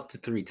drafted up to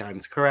 3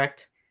 times,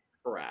 correct?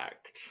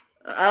 Correct.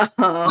 I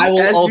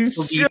will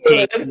also be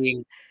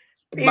taking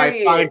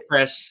my fine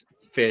fresh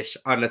fish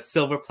on a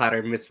silver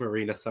platter, Miss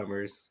Marina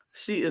Summers.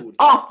 She is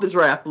off the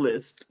draft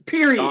list.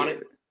 Period.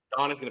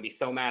 Dawn is going to be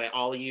so mad at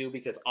all of you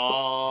because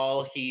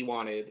all he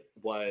wanted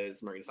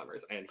was Marina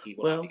Summers, and he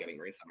will not be getting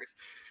Marina Summers.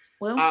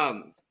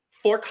 Well,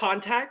 for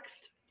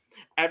context,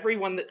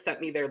 everyone that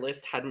sent me their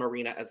list had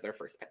Marina as their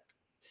first pick.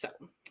 So,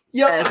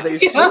 as they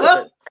should.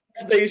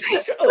 As they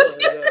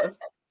should.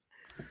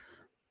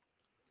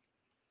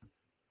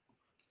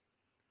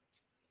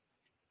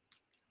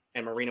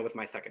 And Marina was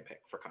my second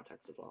pick for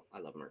context as well. I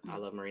love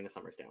Marina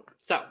Summersdown.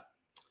 So,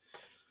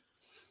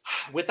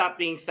 with that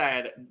being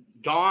said,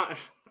 Dawn,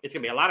 it's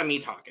going to be a lot of me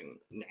talking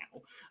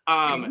now.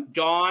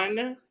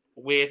 Dawn,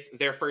 with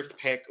their first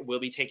pick, will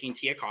be taking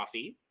Tia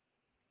Coffee.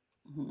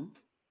 Mm-hmm.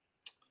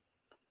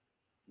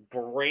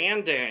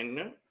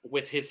 Brandon,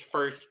 with his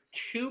first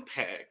 2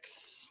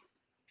 picks,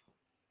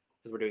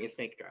 because we're doing a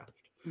snake draft.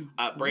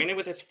 Brandon,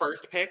 with his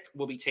first pick,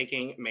 will be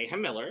taking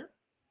Mayhem Miller.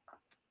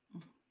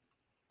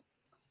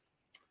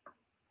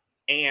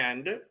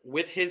 And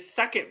with his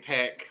second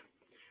pick,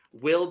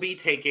 will be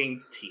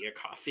taking Tia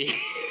Coffee.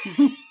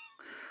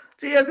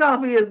 Tia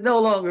Coffee is no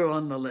longer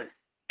on the list.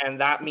 And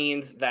that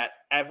means that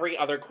every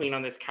other queen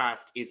on this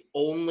cast is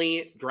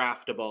only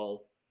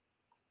draftable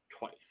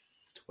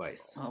twice.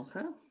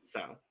 Okay.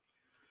 So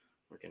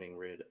we're getting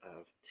rid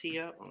of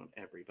Tia on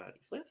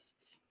everybody's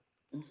lists.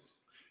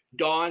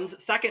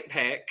 Dawn's second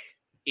pick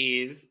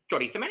is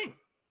Choriza May.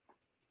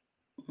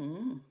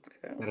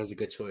 Okay. That is a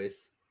good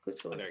choice. Good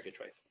choice. A very good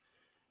choice.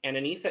 And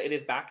Anissa, it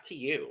is back to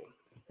you.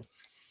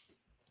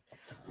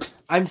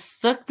 I'm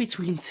stuck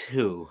between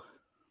 2.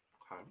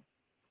 Okay.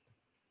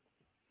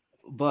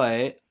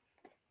 But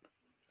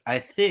I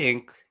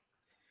think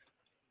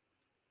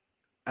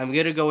I'm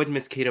going to go with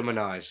Miss Kita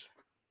Minaj.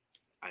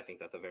 I think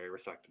that's a very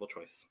respectable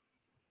choice.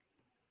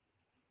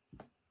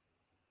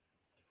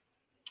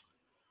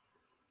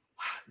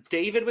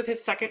 David, with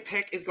his second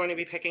pick, is going to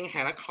be picking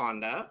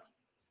Hanaconda.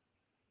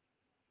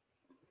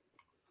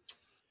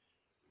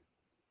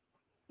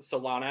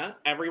 Solana,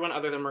 everyone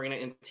other than Marina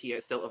and Tia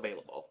is still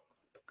available.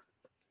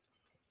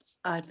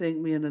 I think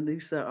me and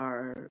Anissa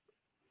are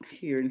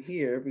here and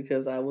here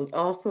because I was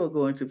also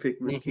going to pick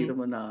Miss Kita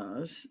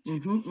Minaj.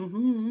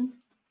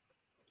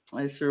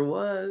 I sure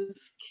was.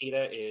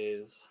 Kita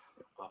is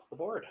off the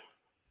board.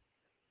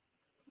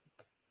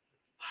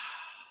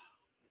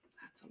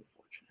 That's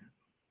unfortunate.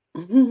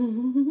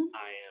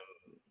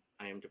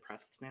 I am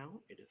depressed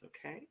now. It is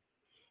okay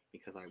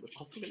because I was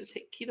also going to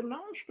take Kita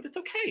Minaj, but it's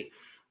okay.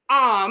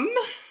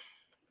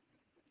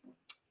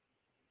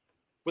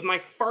 With my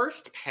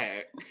first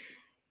pick,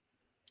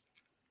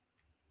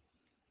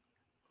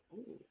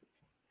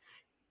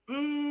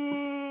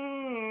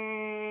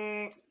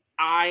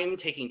 I'm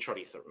taking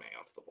Chorizo May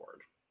off the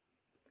board.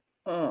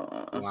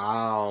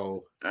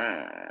 Wow.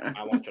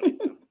 I want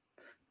Chorizo.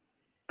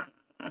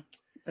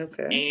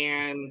 Okay.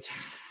 And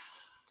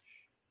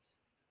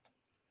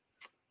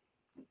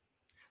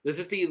this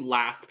is the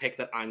last pick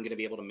that I'm going to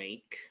be able to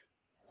make.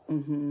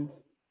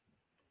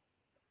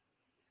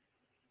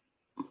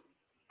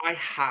 I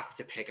have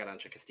to pick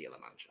Arancha Castilla-La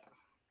Mancha.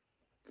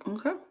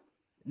 Okay.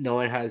 No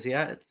one has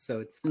yet, so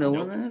it's fine. No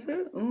one has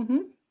it?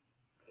 Nope.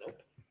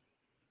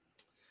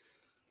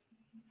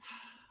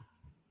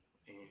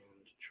 And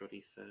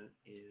Choriza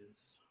is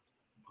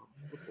off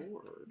the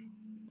board.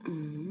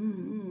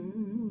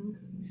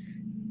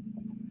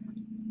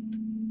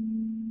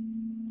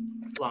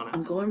 Lana.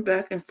 I'm going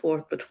back and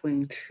forth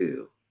between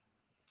 2.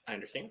 I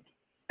understand.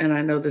 And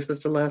I know this is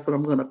the last one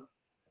I'm going to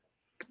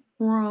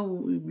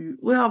probably,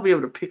 I'll be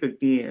able to pick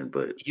again,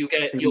 but you'll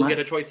get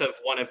a choice of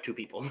one of 2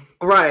 people.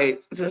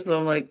 Right. So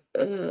I'm like,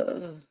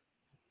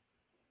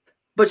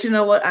 But you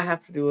know what? I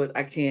have to do it.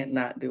 I can't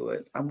not do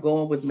it. I'm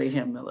going with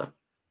Mayhem Miller.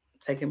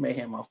 Taking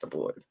Mayhem off the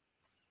board.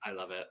 I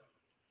love it.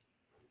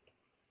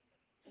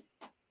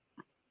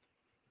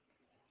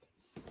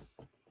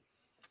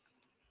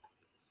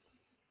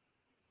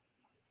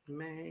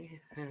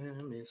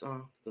 Mayhem is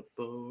off the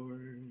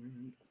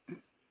board.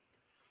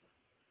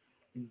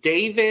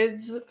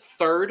 David's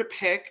third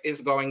pick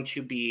is going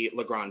to be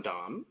Le Grand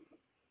Dame.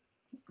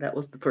 That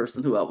was the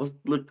person who I was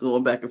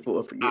going back and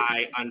forth again.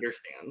 I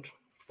understand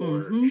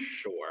for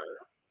sure.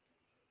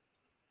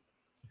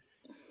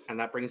 And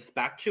that brings us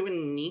back to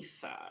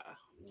Anissa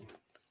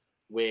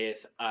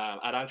with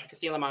Arancha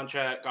Castilla-La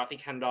Mancha, Gothy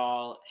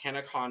Kendall,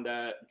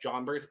 Hanaconda,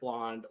 John Burst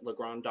Blonde, Le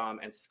Grand Dame,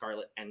 and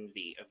Scarlet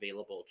Envy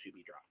available to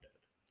be drafted.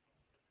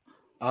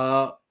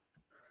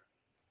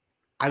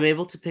 I'm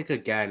able to pick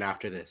again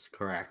after this,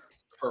 correct?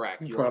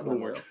 Correct. You have probably one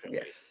more will. choice.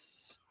 Yes.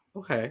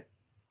 Okay.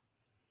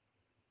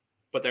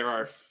 But there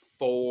are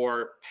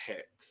 4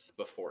 picks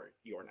before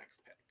your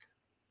next pick.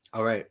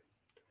 All right.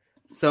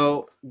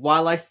 So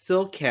while I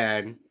still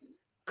can,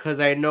 because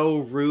I know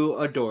Rue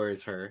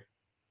adores her,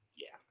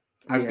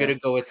 I'm going to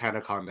go with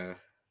Hanaconda.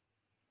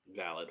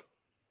 Valid.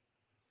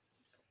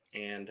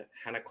 And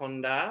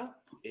Hanaconda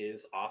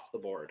is off the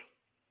board.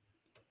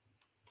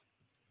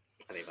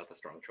 I think that's a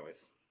strong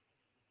choice.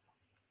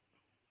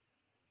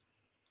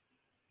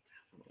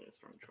 Definitely a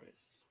strong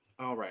choice.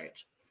 All right.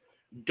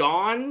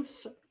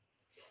 Dawn's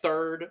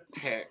third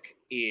pick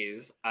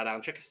is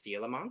Arancha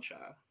Castilla-La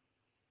Mancha.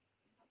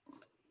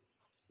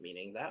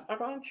 Meaning that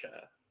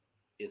Arancha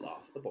is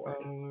off the board.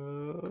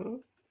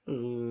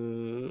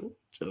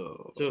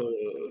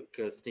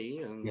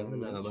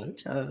 Castilla-La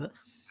Mancha.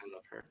 I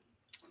love her.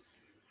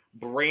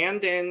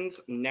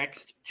 Brandon's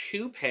next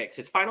 2 picks,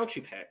 his final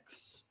 2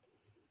 picks,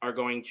 are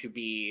going to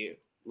be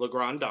Le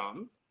Grand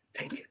Dame.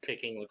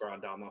 Picking Le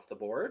Grand Dame off the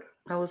board.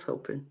 I was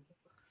hoping.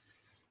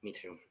 Me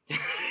too.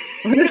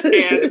 and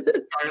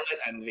Scarlet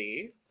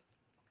Envy.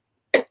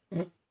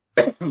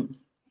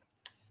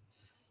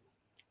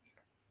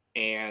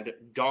 And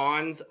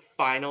Dawn's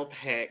final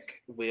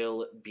pick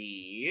will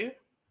be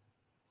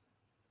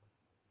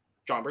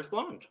Jombers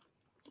Blonde.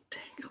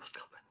 Dang, I was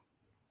hoping.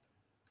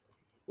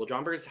 Well,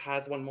 Jombers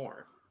has one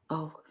more.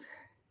 Oh,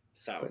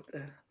 So.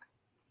 And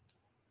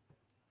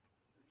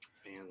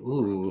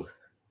Ooh.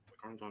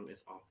 Dawn is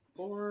off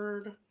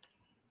board.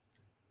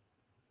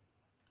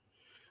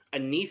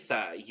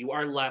 Anissa, you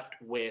are left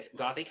with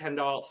Gothy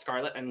Kendall,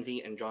 Scarlet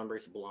Envy, and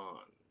Jombers Blonde.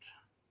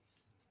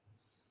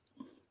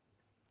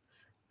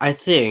 I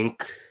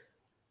think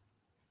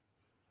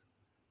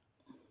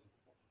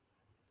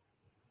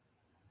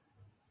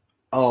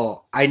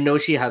I know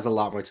she has a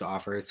lot more to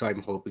offer, so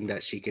I'm hoping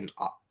that she can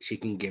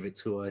give it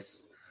to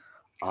us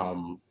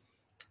on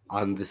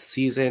this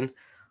season.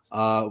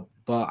 But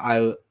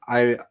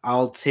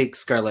I'll take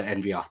Scarlet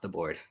Envy off the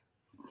board.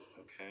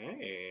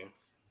 Okay.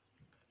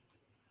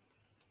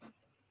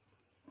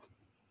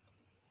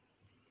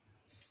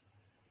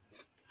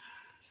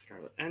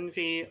 Scarlet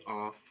Envy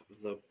off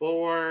the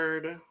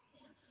board.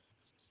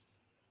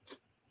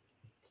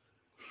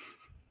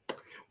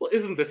 Well,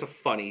 isn't this a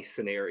funny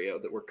scenario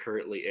that we're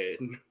currently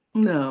in?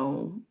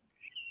 No.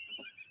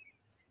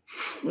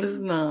 It's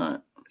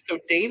not. So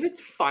David's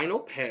final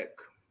pick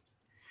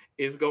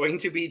is going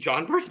to be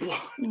Jombers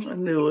Blonde. I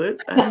knew it.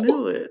 I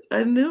knew it.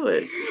 I knew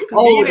it.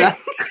 Oh,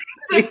 that's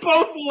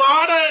both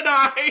Lana and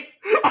I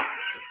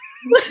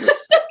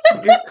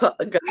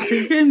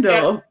Gothy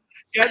Kendall.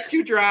 get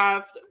to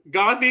draft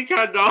Gothy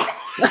Kendall.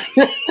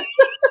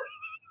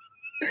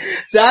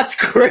 That's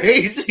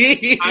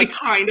crazy. I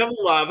kind of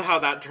love how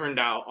that turned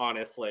out,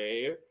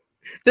 honestly.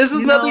 This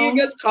is nothing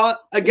against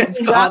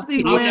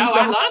Gothy. Oh, no,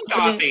 I love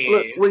Gothy.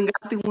 Look, when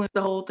Gothy wins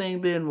the whole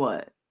thing, then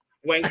what?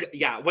 When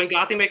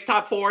Gothy makes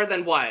top 4,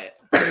 then what?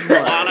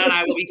 Lana and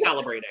I will be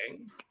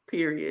celebrating.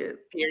 Period.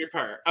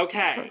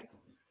 Okay.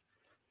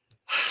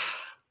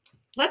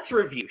 Let's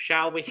review,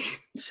 shall we?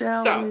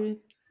 Shall we?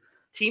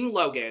 Team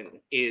Logan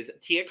is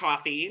Tia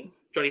Coffee,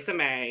 Jorisa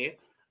May,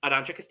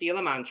 Arancha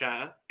Castilla-La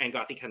Mancha, and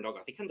Gothy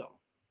Kendall.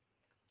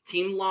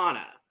 Team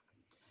Lana,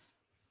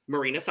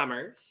 Marina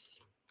Summers,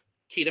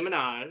 Keita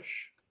Minaj,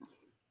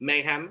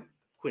 Mayhem,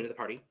 Queen of the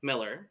Party,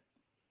 Miller,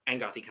 and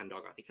Gothy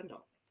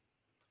Kendall.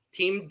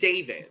 Team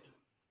David,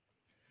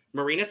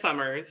 Marina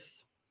Summers,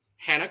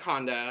 Hannah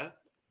Conda,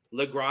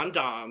 LeGrand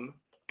Dame,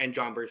 and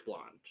Jombers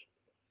Blonde.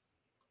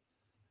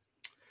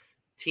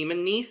 Team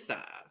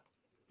Anissa,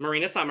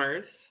 Marina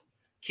Summers,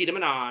 Keita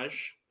Minaj,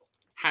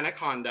 Hannah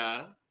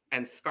Conda,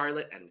 and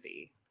Scarlet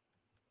Envy.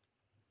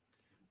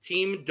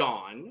 Team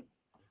Dawn,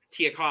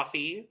 Tia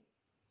Coffee,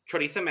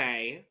 Choriza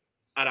May,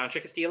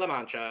 Arancha Castilla-La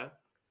Mancha,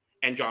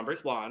 and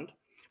Jombers Blonde,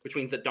 which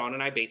means that Dawn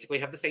and I basically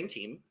have the same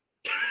team.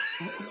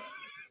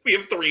 We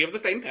have 3 of the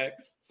same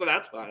picks, so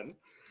that's fun.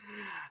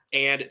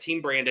 And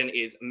Team Brandon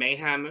is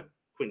Mayhem,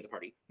 Queen of the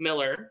Party,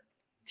 Miller,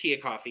 Tia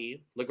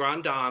Coffee,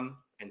 LeGrand Dame,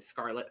 and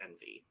Scarlet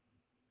Envy.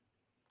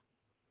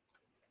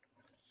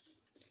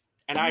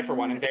 And I, for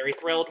one, am very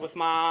thrilled with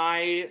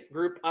my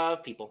group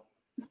of people.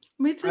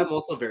 Me too. I'm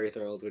also very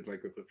thrilled with my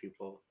group of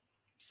people.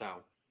 So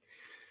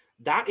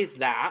that is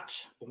that.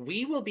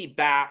 We will be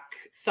back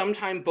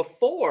sometime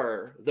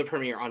before the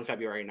premiere on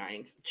February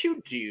 9th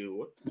to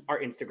do our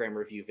Instagram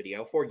review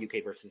video for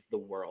UK versus the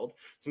World.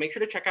 So make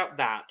sure to check out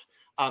that.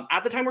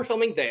 At the time we're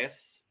filming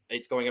this,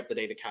 it's going up the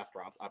day the cast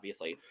drops,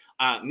 obviously.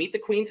 Meet the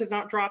Queens has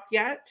not dropped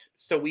yet.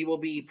 So we will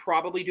be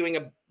probably doing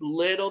a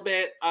little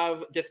bit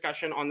of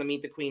discussion on the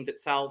Meet the Queens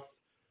itself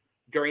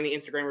during the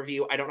Instagram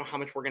review. I don't know how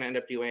much we're going to end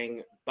up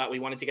doing, but we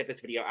wanted to get this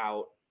video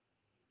out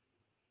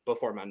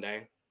before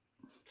Monday.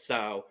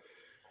 So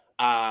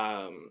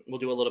we'll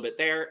do a little bit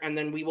there. And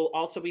then we will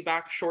also be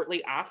back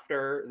shortly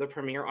after the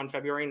premiere on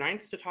February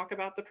 9th to talk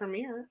about the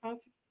premiere of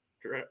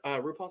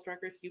RuPaul's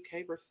Drag Race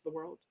UK versus the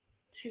World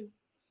 2.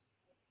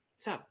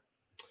 So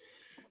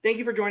thank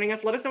you for joining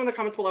us. Let us know in the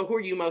comments below, who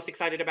are you most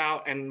excited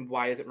about and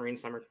why is it Marina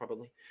Summers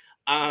probably?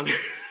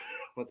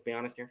 Let's be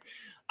honest here.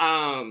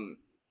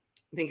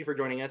 Thank you for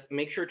joining us.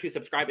 Make sure to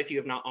subscribe if you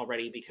have not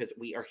already, because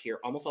we are here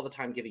almost all the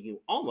time giving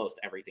you almost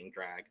everything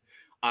drag.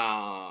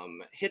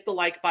 Hit the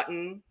like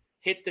button,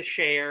 hit the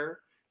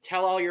share,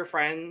 tell all your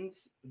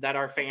friends that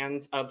are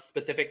fans of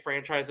specific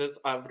franchises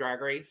of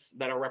Drag Race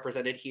that are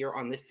represented here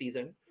on this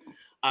season.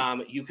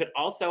 You could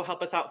also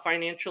help us out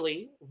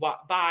financially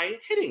by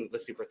hitting the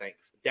super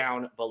thanks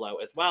down below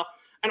as well.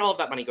 And all of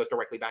that money goes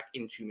directly back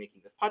into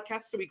making this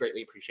podcast, so we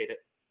greatly appreciate it.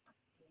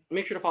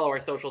 Make sure to follow our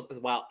socials as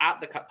well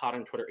at The Cut Pod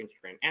on Twitter,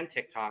 Instagram, and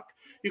TikTok.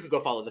 You could go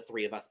follow the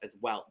 3 of us as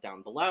well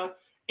down below.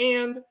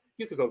 And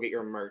you could go get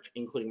your merch,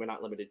 including but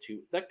not limited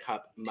to the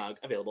cup mug,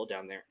 available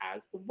down there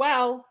as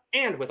well.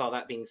 And with all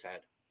that being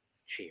said,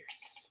 cheers.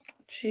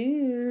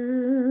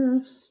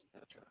 Cheers.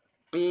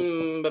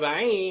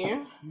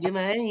 Bye-bye.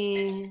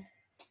 Goodbye.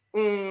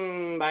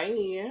 Bye.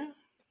 Bye.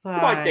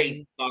 Goodbye,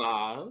 Dave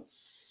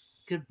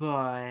Boss.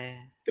 Goodbye.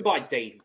 Goodbye, Dave